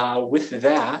with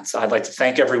that, I'd like to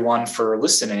thank everyone for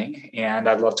listening, and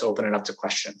I'd love to open it up to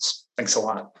questions. Thanks a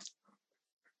lot.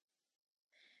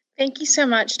 Thank you so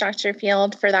much, Dr.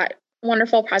 Field, for that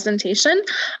wonderful presentation.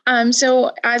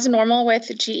 So as normal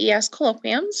with GES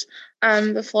colloquiums,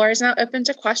 the floor is now open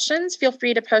to questions. Feel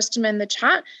free to post them in the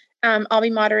chat. I'll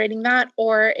be moderating that,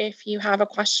 or if you have a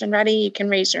question ready, you can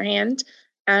raise your hand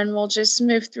and we'll just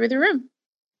move through the room.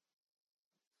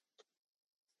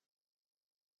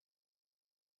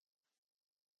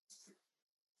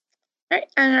 All right,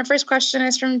 and our first question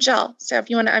is from Jill. So if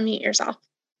you want to unmute yourself.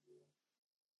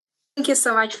 Thank you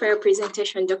so much for your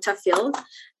presentation, Dr. Field.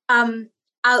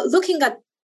 Looking at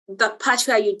the part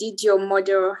where you did your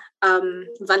model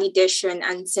validation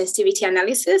and sensitivity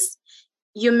analysis,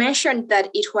 you mentioned that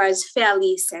it was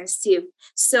fairly sensitive.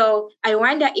 So I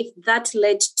wonder if that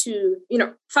led to,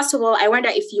 first of all, I wonder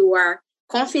if you were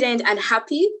confident and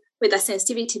happy with the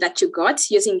sensitivity that you got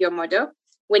using your model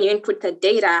when you input the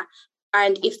data,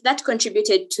 and if that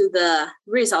contributed to the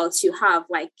results you have,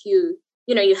 like you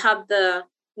have the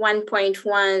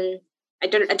 1.1, I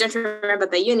don't remember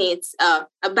the units,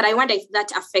 but I wonder if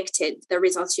that affected the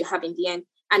results you have in the end,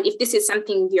 and if this is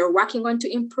something you're working on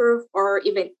to improve, or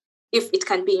even if it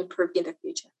can be improved in the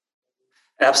future.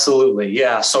 Absolutely,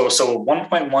 yeah. So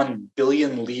 1.1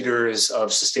 billion liters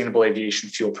of sustainable aviation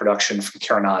fuel production from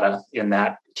Carinata in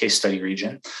that case study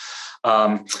region.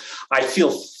 I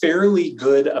feel fairly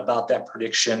good about that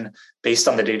prediction based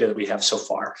on the data that we have so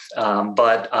far.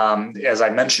 But as I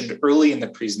mentioned early in the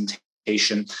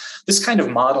presentation, this kind of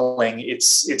modeling,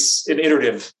 it's an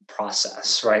iterative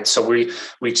process, right? So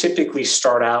we typically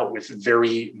start out with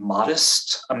very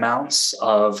modest amounts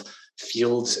of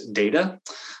field data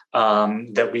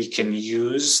that we can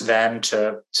use then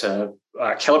to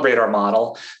calibrate our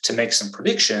model to make some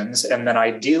predictions. And then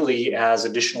ideally, as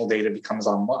additional data becomes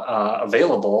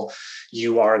available,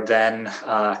 you are then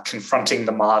confronting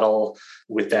the model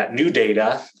with that new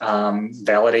data,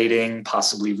 validating,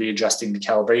 possibly readjusting the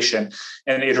calibration,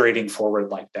 and iterating forward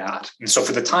like that. And so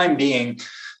for the time being,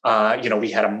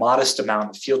 we had a modest amount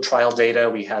of field trial data.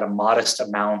 We had a modest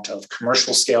amount of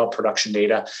commercial scale production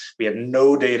data. We had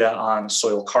no data on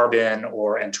soil carbon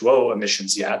or N2O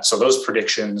emissions yet. So those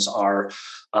predictions are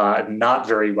not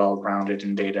very well grounded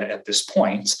in data at this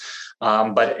point.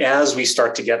 But as we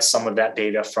start to get some of that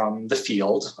data from the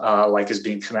field, like is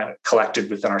being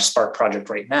collected within our Spark project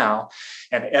right now,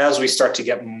 and as we start to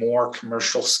get more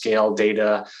commercial scale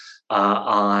data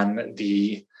on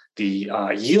the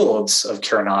yields of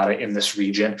Carinata in this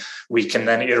region, we can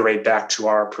then iterate back to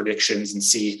our predictions and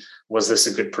see, was this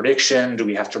a good prediction? Do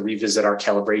we have to revisit our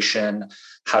calibration?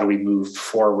 How do we move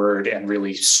forward and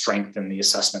really strengthen the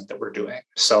assessment that we're doing?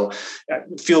 So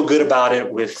feel good about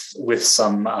it with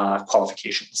some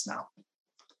qualifications now.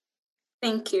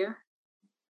 Thank you.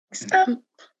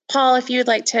 Paul, if you'd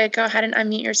like to go ahead and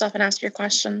unmute yourself and ask your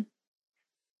question.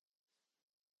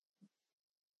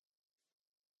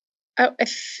 Oh, I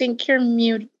think you're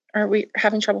mute. Are we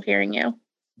having trouble hearing you?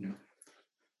 Is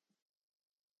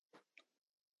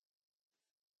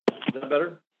that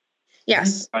better?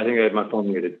 Yes. I think I had my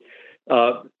phone muted.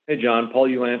 Hey, John, Paul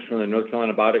Ulance from the North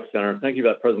Carolina Biotics Center. Thank you for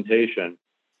that presentation.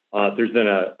 There's been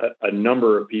a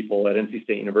number of people at NC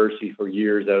State University for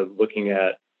years that are looking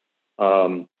at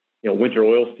winter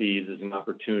oil seeds as an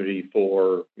opportunity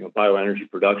for bioenergy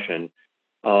production.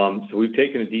 So we've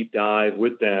taken a deep dive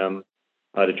with them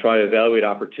to try to evaluate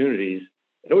opportunities.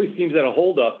 It always seems that a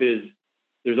holdup is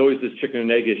there's always this chicken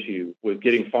and egg issue with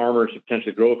getting farmers to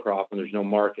potentially grow a crop when there's no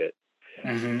market.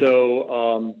 Mm-hmm.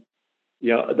 So,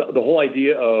 the whole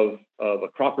idea of a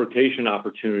crop rotation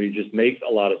opportunity just makes a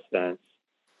lot of sense.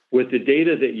 With the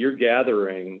data that you're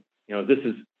gathering, this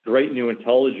is great new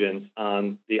intelligence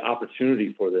on the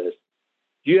opportunity for this.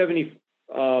 Do you have any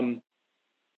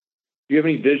do you have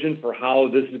any vision for how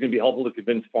this is going to be helpful to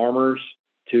convince farmers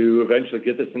to eventually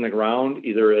get this in the ground,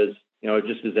 either as,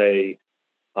 just as a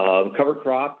cover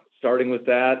crop, starting with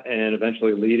that and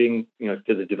eventually leading,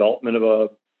 to the development of a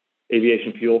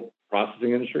aviation fuel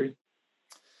processing industry?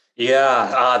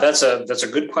 Yeah, that's a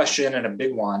good question and a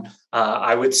big one.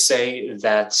 I would say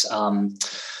that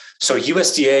so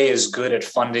USDA is good at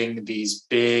funding these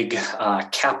big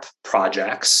CAP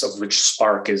projects, of which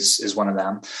Spark is one of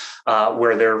them,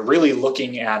 where they're really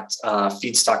looking at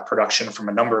feedstock production from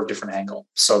a number of different angles.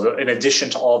 So in addition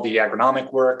to all the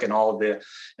agronomic work and all of the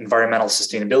environmental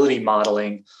sustainability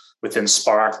modeling within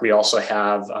Spark, we also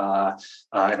have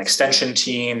an extension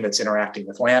team that's interacting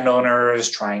with landowners,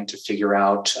 trying to figure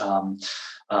out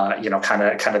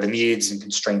kind of the needs and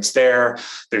constraints there.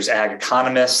 There's ag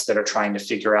economists that are trying to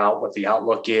figure out what the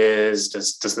outlook is.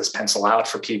 Does this pencil out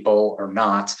for people or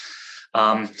not?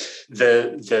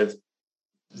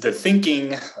 The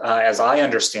thinking, as I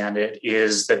understand it,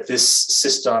 is that this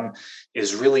system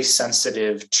is really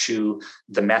sensitive to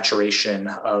the maturation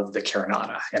of the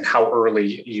carinata and how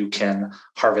early you can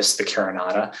harvest the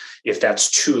carinata. If that's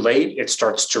too late, it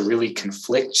starts to really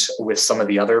conflict with some of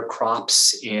the other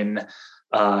crops in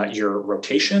your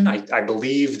rotation. I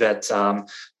believe that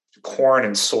corn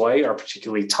and soy are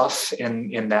particularly tough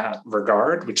in that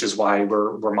regard, which is why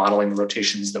we're modeling the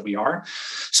rotations that we are.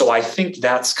 So I think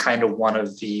that's kind of one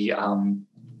of the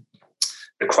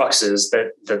cruxes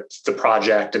that the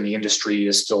project and the industry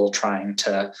is still trying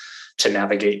to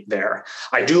navigate there.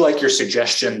 I do like your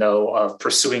suggestion, though, of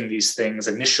pursuing these things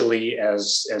initially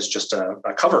as just a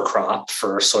cover crop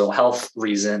for soil health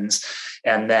reasons.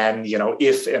 And then,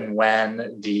 if and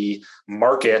when the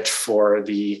market for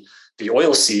the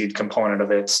oilseed component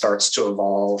of it starts to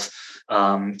evolve,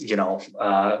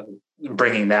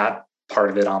 bringing that part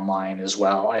of it online as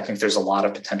well. I think there's a lot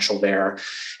of potential there.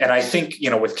 And I think,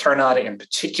 with carinata in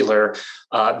particular,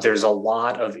 there's a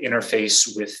lot of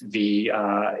interface with the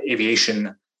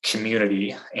aviation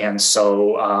community. And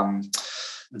so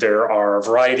there are a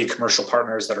variety of commercial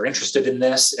partners that are interested in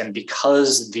this. And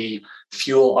because the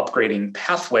fuel upgrading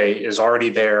pathway is already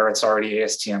there, it's already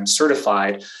ASTM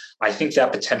certified, I think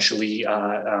that potentially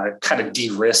kind of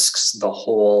de-risks the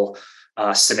whole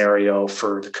scenario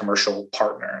for the commercial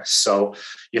partner. So,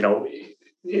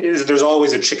 there's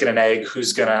always a chicken and egg.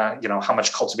 Who's gonna, how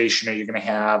much cultivation are you going to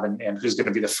have, and who's going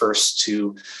to be the first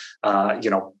to,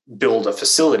 build a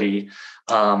facility.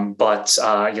 But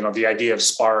the idea of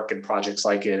Spark and projects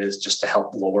like it is just to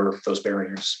help lower those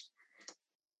barriers.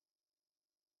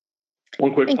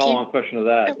 One quick follow-on question to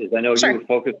that is, I know you were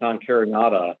focused on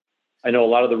carinata. I know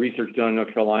a lot of the research done in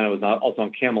North Carolina was also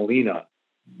on camelina.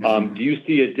 Do you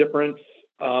see a difference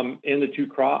in the two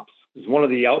crops? Because one of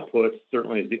the outputs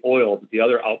certainly is the oil, but the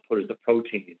other output is the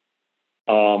protein.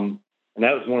 And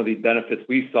that was one of the benefits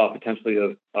we saw potentially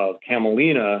of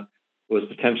camelina, was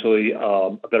potentially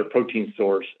a better protein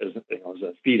source as a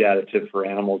feed additive for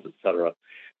animals, et cetera.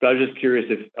 But I was just curious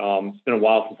if it's been a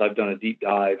while since I've done a deep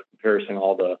dive comparison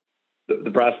all the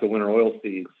brassica winter oil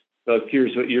seeds. So I was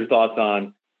curious what your thoughts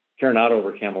on carinata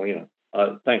over camelina.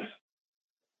 Thanks.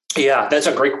 Yeah, that's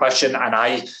a great question. And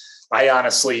I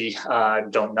honestly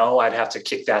don't know. I'd have to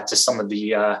kick that to some of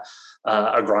the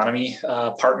agronomy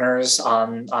partners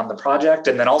on the project.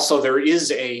 And then also there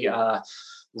is a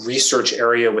research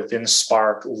area within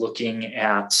Spark looking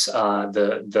at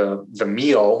the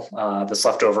meal that's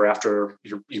left over after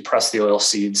you press the oil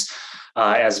seeds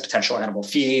as a potential animal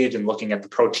feed, and looking at the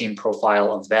protein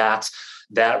profile of that.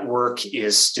 That work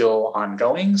is still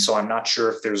ongoing, so I'm not sure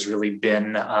if there's really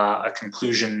been a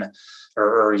conclusion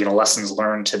or lessons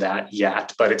learned to that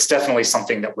yet. But it's definitely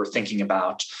something that we're thinking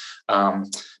about.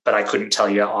 But I couldn't tell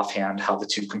you offhand how the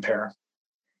two compare.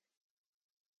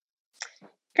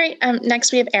 Great.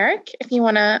 Next, we have Eric. If you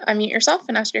want to unmute yourself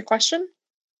and ask your question.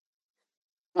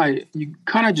 Hi. You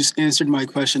kind of just answered my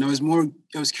question. I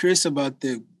was curious about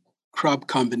the crop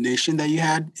combination that you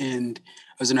had, and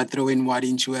I was going to throw in why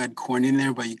didn't you add corn in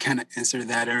there, but you kind of answered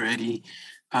that already.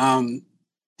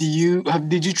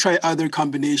 Did you try other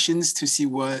combinations to see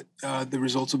what the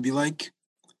results would be like?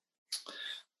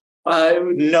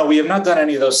 No, we have not done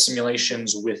any of those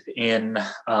simulations within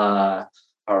our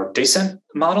DACENT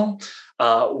model.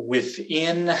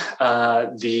 Within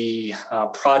the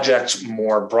project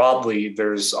more broadly,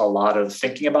 there's a lot of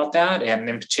thinking about that. And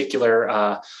in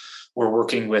particular, we're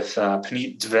working with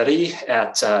Puneet Dwivedi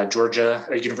at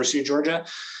University of Georgia,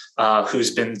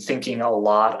 who's been thinking a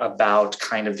lot about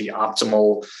kind of the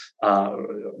optimal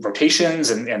rotations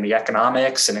and the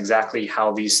economics and exactly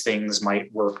how these things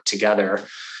might work together.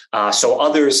 So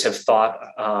others have thought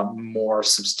more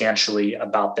substantially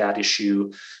about that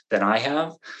issue than I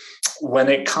have. When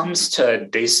it comes to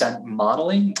descent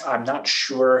modeling, I'm not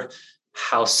sure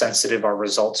how sensitive our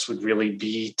results would really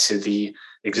be to the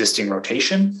existing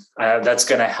rotation. That's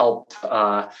going to help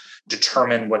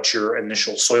determine what your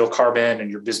initial soil carbon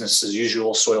and your business as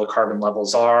usual soil carbon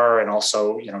levels are, and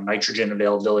also, nitrogen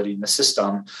availability in the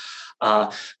system.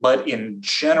 But in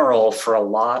general, for a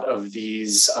lot of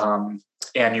these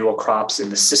annual crops in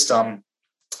the system,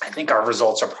 I think our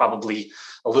results are probably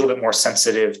a little bit more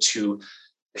sensitive to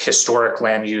historic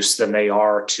land use than they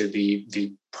are to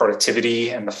the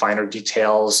productivity and the finer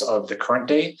details of the current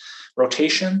day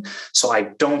rotation. So I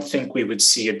don't think we would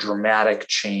see a dramatic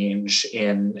change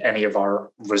in any of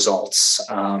our results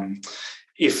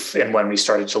if and when we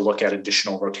started to look at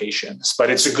additional rotations. But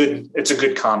it's a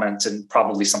good comment, and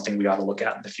probably something we ought to look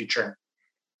at in the future.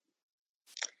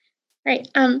 Right.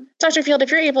 Dr. Field,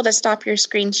 if you're able to stop your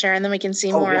screen share, and then we can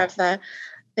see more of the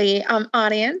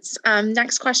audience.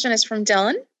 Next question is from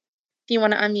Dylan. If you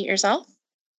want to unmute yourself.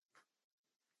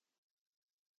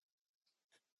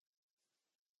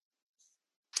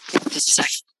 Just a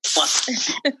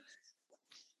second.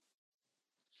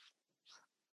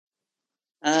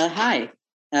 Hi.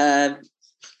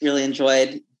 Really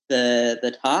enjoyed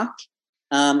the talk.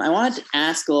 I wanted to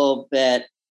ask a little bit,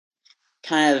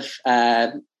 kind of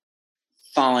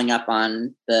following up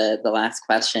on the last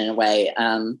question in a way,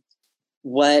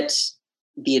 what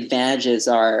the advantages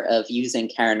are of using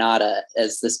Carinata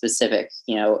as the specific,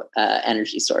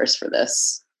 energy source for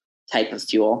this type of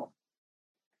fuel.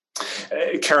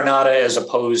 Carinata as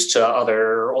opposed to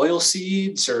other oil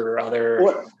seeds or other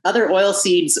oil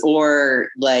seeds, or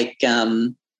like,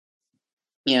 as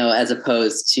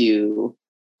opposed to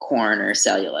corn or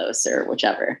cellulose or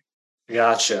whichever.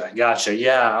 Gotcha.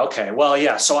 Yeah. Okay. Well,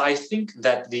 yeah. So I think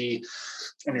that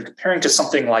when you're comparing to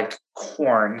something like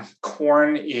corn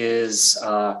is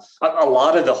a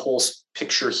lot of the whole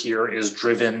picture here is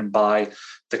driven by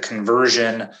the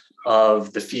conversion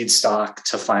of the feedstock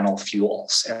to final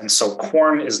fuels. And so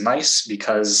corn is nice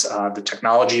because the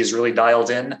technology is really dialed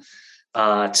in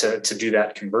to do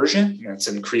that conversion. It's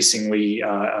increasingly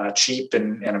cheap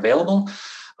and available.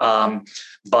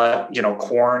 But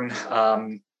corn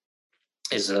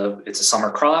it's a summer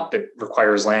crop. It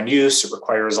requires land use. It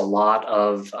requires a lot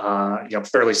of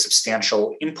fairly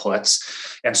substantial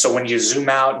inputs. And so when you zoom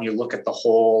out and you look at the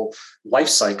whole life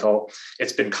cycle,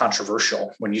 it's been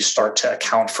controversial when you start to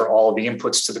account for all of the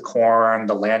inputs to the corn,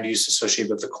 the land use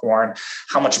associated with the corn.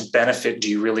 How much benefit do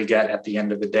you really get at the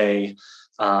end of the day?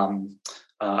 Doing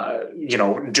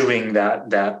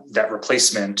that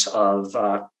replacement of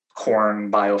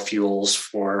corn biofuels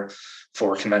for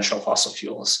conventional fossil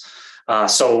fuels.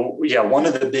 One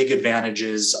of the big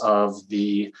advantages of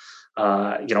the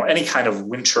any kind of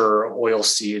winter oil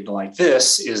seed like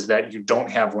this is that you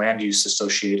don't have land use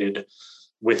associated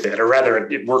with it, or rather,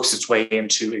 it works its way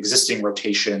into existing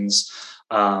rotations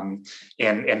and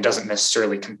doesn't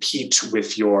necessarily compete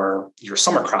with your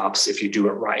summer crops if you do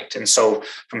it right. And so,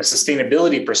 from a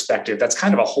sustainability perspective, that's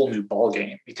kind of a whole new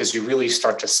ballgame, because you really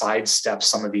start to sidestep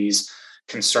some of these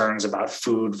concerns about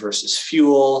food versus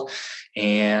fuel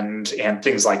and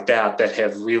things like that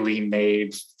have really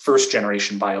made first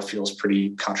generation biofuels pretty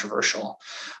controversial.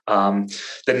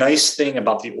 The nice thing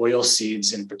about the oil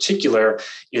seeds in particular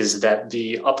is that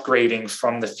the upgrading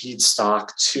from the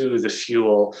feedstock to the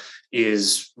fuel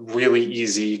is really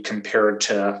easy compared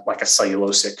to like a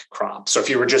cellulosic crop. So if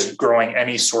you were just growing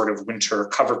any sort of winter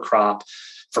cover crop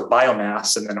for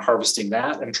biomass and then harvesting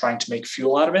that and trying to make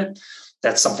fuel out of it,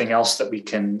 that's something else that we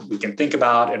can think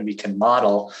about and we can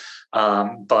model.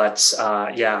 It's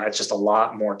just a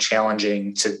lot more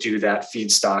challenging to do that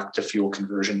feedstock to fuel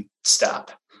conversion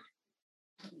step.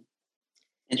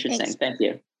 Interesting. Thank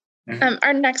you. Mm-hmm.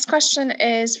 Our next question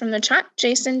is from the chat.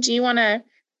 Jason, do you want to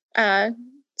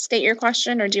state your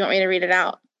question, or do you want me to read it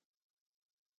out?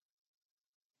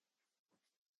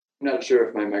 I'm not sure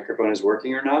if my microphone is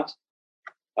working or not.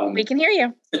 We can hear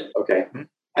you. Okay.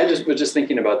 I was just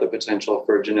thinking about the potential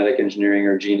for genetic engineering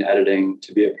or gene editing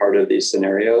to be a part of these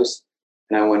scenarios.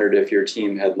 And I wondered if your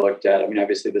team had looked at,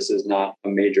 obviously this is not a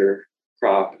major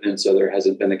crop, and so there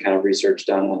hasn't been the kind of research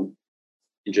done on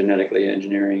genetically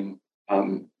engineering,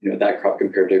 that crop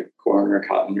compared to corn or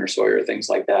cotton or soy or things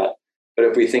like that. But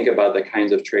if we think about the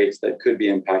kinds of traits that could be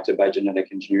impacted by genetic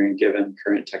engineering, given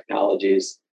current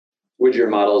technologies, would your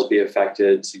models be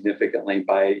affected significantly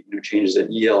by changes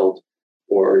in yield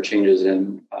or changes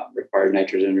in required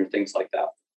nitrogen or things like that?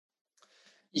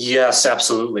 Yes,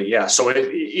 absolutely. Yeah. So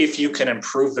if you can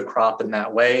improve the crop in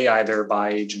that way, either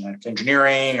by genetic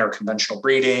engineering or conventional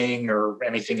breeding or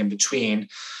anything in between,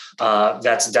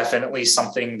 That's definitely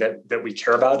something that we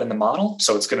care about in the model.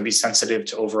 So it's going to be sensitive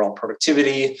to overall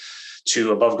productivity,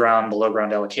 to above ground, below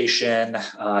ground allocation,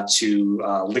 to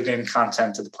lignin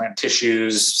content of the plant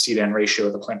tissues, C-to-N ratio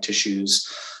of the plant tissues.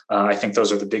 I think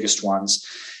those are the biggest ones.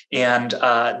 And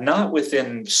not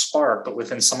within Spark, but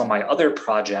within some of my other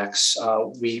projects,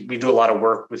 we do a lot of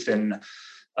work within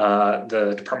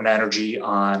the Department of Energy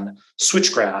on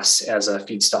switchgrass as a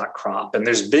feedstock crop. And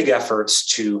there's big efforts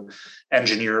to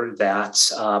engineer that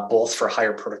both for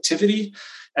higher productivity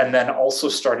and then also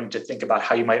starting to think about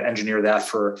how you might engineer that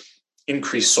for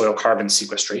increased soil carbon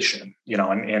sequestration,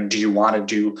 and do you want to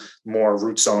do more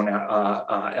root zone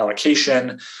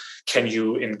allocation? Can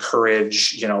you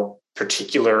encourage,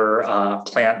 particular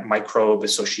plant microbe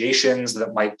associations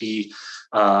that might be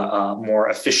more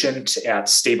efficient at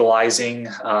stabilizing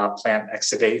plant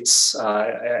exudates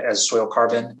as soil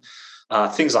carbon,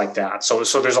 things like that. So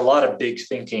there's a lot of big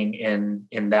thinking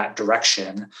in that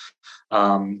direction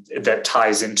that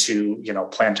ties into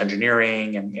plant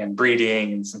engineering and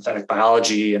breeding and synthetic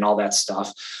biology and all that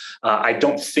stuff. I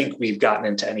don't think we've gotten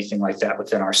into anything like that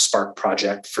within our Spark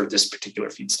project for this particular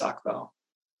feedstock, though.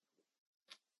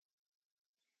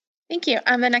 Thank you.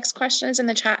 The next question is in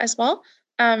the chat as well.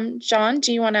 John,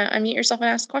 do you want to unmute yourself and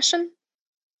ask a question?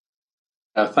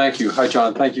 Thank you. Hi,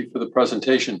 John. Thank you for the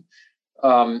presentation.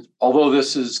 Although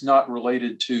this is not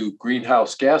related to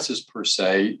greenhouse gases per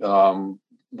se,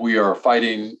 we are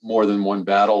fighting more than one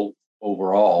battle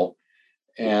overall.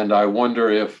 And I wonder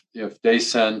if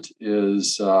Descent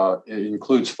includes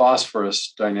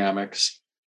phosphorus dynamics,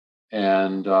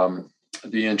 and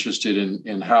be interested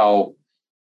in how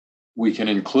we can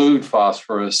include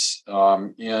phosphorus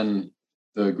in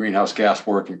the greenhouse gas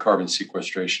work and carbon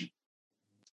sequestration.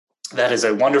 That is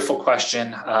a wonderful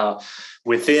question.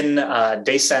 Within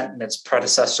Descent and its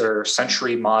predecessor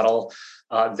Century model,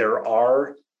 there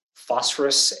are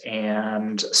phosphorus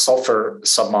and sulfur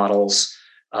submodels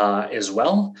as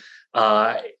well.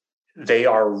 They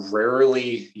are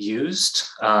rarely used.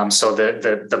 So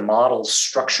the model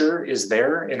structure is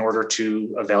there in order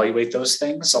to evaluate those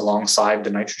things alongside the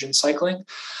nitrogen cycling.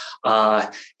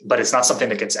 But it's not something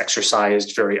that gets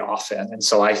exercised very often. And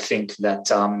so I think that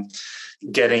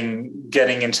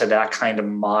getting into that kind of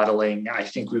modeling, I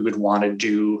think we would want to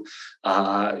do,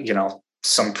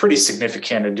 some pretty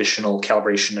significant additional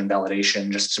calibration and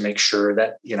validation just to make sure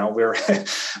that,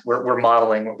 we're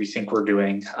modeling what we think we're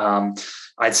doing.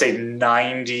 I'd say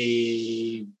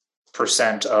 90%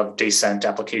 of Descent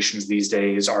applications these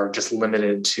days are just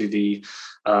limited to the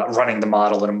running the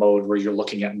model in a mode where you're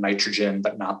looking at nitrogen,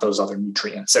 but not those other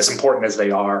nutrients. As important as they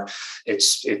are, it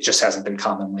just hasn't been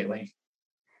common lately.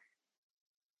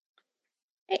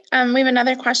 Okay, we have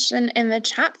another question in the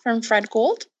chat from Fred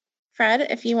Gould. Fred,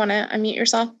 if you want to unmute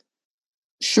yourself.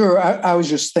 Sure. I was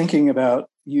just thinking about,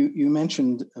 you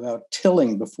mentioned about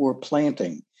tilling before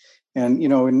planting. And,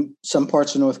 in some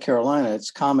parts of North Carolina,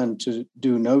 it's common to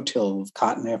do no-till of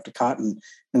cotton after cotton,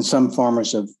 and some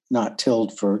farmers have not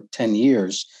tilled for 10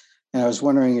 years. And I was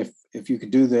wondering if you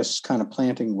could do this kind of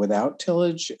planting without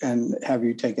tillage, and have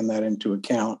you taken that into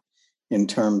account in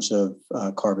terms of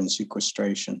carbon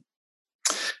sequestration?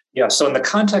 Yeah, so in the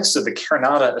context of the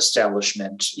Carinata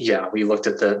establishment, we looked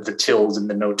at the tilled and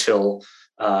the no-till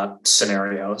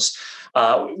scenarios.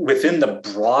 Within the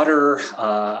broader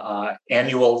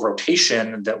annual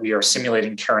rotation that we are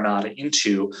simulating Carinata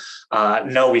into,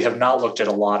 no, we have not looked at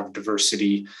a lot of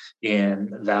diversity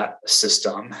in that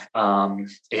system. And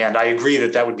I agree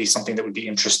that would be something that would be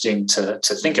interesting to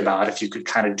think about if you could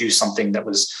kind of do something that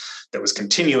was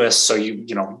continuous. So you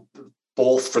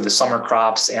both for the summer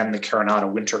crops and the Carinata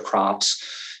winter crops,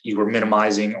 you were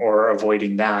minimizing or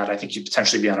avoiding that. I think you'd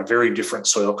potentially be on a very different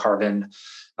soil carbon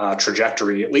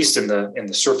trajectory, at least in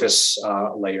the surface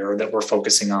layer that we're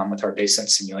focusing on with our Descent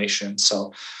simulation.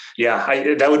 So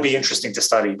that would be interesting to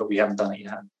study, but we haven't done it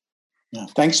yet. Yeah,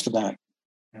 thanks for that.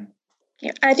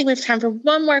 Yeah, I think we have time for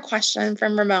one more question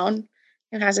from Ramon,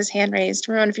 who has his hand raised.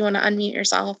 Ramon, if you want to unmute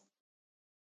yourself.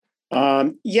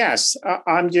 Yes,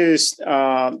 I'm just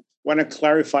want to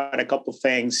clarify a couple of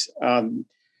things.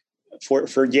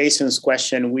 For Jason's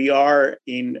question, we are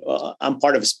I'm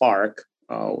part of Spark.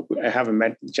 I haven't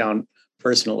met John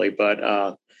personally,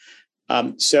 but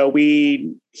so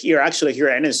we here at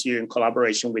NSU in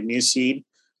collaboration with New Seed,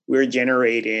 we're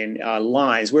generating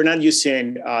lines. We're not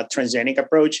using transgenic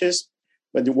approaches,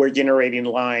 but we're generating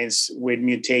lines with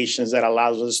mutations that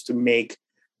allows us to make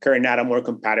Carinata more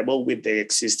compatible with the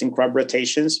existing crop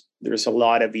rotations. There's a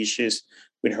lot of issues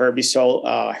with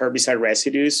herbicide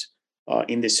residues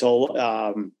in the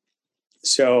soil.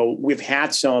 So we've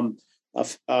had some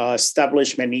of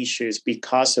establishment issues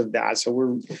because of that. So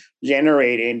we're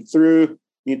generating through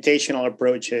mutational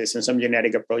approaches and some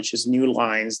genetic approaches, new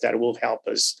lines that will help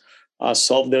us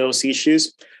solve those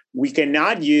issues. We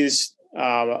cannot use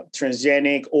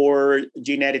transgenic or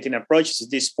gene editing approaches at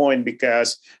this point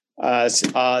because, as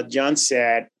John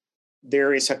said,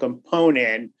 there is a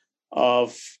component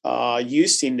of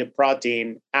using the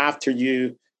protein after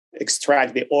you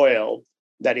extract the oil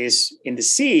that is in the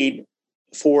seed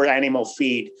for animal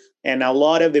feed. And a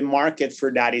lot of the market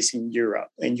for that is in Europe.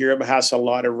 And Europe has a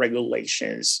lot of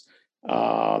regulations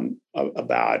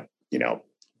about,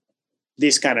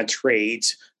 these kind of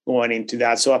trades going into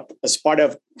that. So as part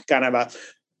of kind of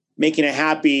making a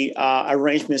happy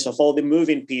arrangements of all the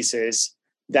moving pieces,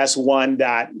 that's one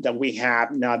that we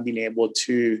have not been able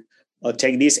to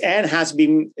take this, and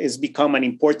has become an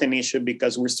important issue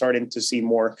because we're starting to see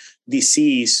more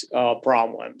disease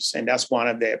problems. And that's one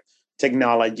of the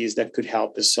technologies that could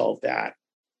help us solve that.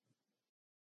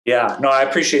 Yeah, no, I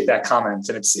appreciate that comment,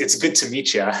 and it's good to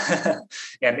meet you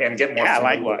and get more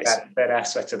likewise that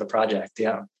aspect of the project.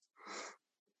 Yeah,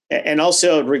 and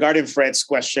also regarding Fred's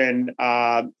question,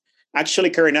 actually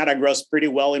Carinata grows pretty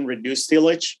well in reduced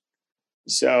tillage.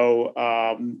 So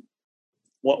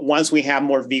once we have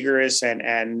more vigorous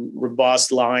and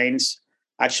robust lines,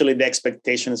 actually the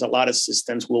expectation is a lot of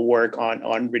systems will work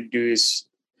on reduced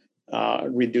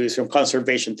from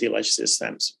conservation tillage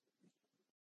systems.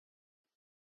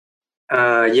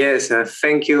 Yes,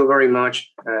 thank you very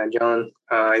much, John.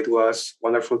 It was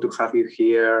wonderful to have you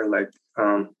here.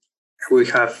 I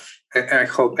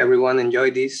hope everyone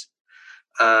enjoyed this.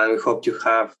 We hope to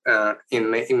have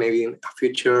maybe in a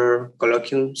future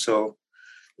colloquium. So,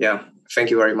 yeah, thank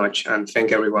you very much, and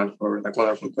thank everyone for the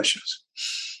wonderful questions.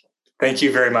 Thank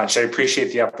you very much. I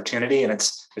appreciate the opportunity, and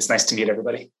it's nice to meet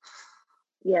everybody.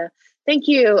 Yeah, thank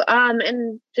you.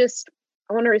 And just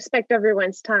I want to respect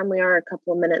everyone's time. We are a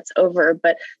couple of minutes over,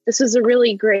 but this was a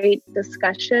really great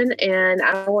discussion, and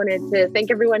I wanted to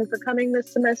thank everyone for coming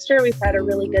this semester. We've had a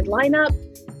really good lineup,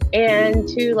 and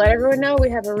to let everyone know we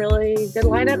have a really good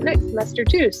lineup next semester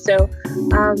too. So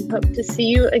hope to see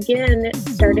you again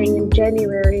starting in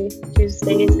January,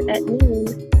 Tuesdays at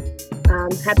noon.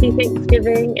 Happy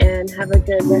Thanksgiving and have a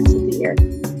good rest of the year.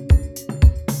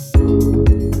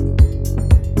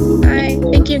 Bye.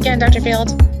 Thank you again, Dr.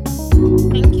 Field.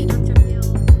 Thank you.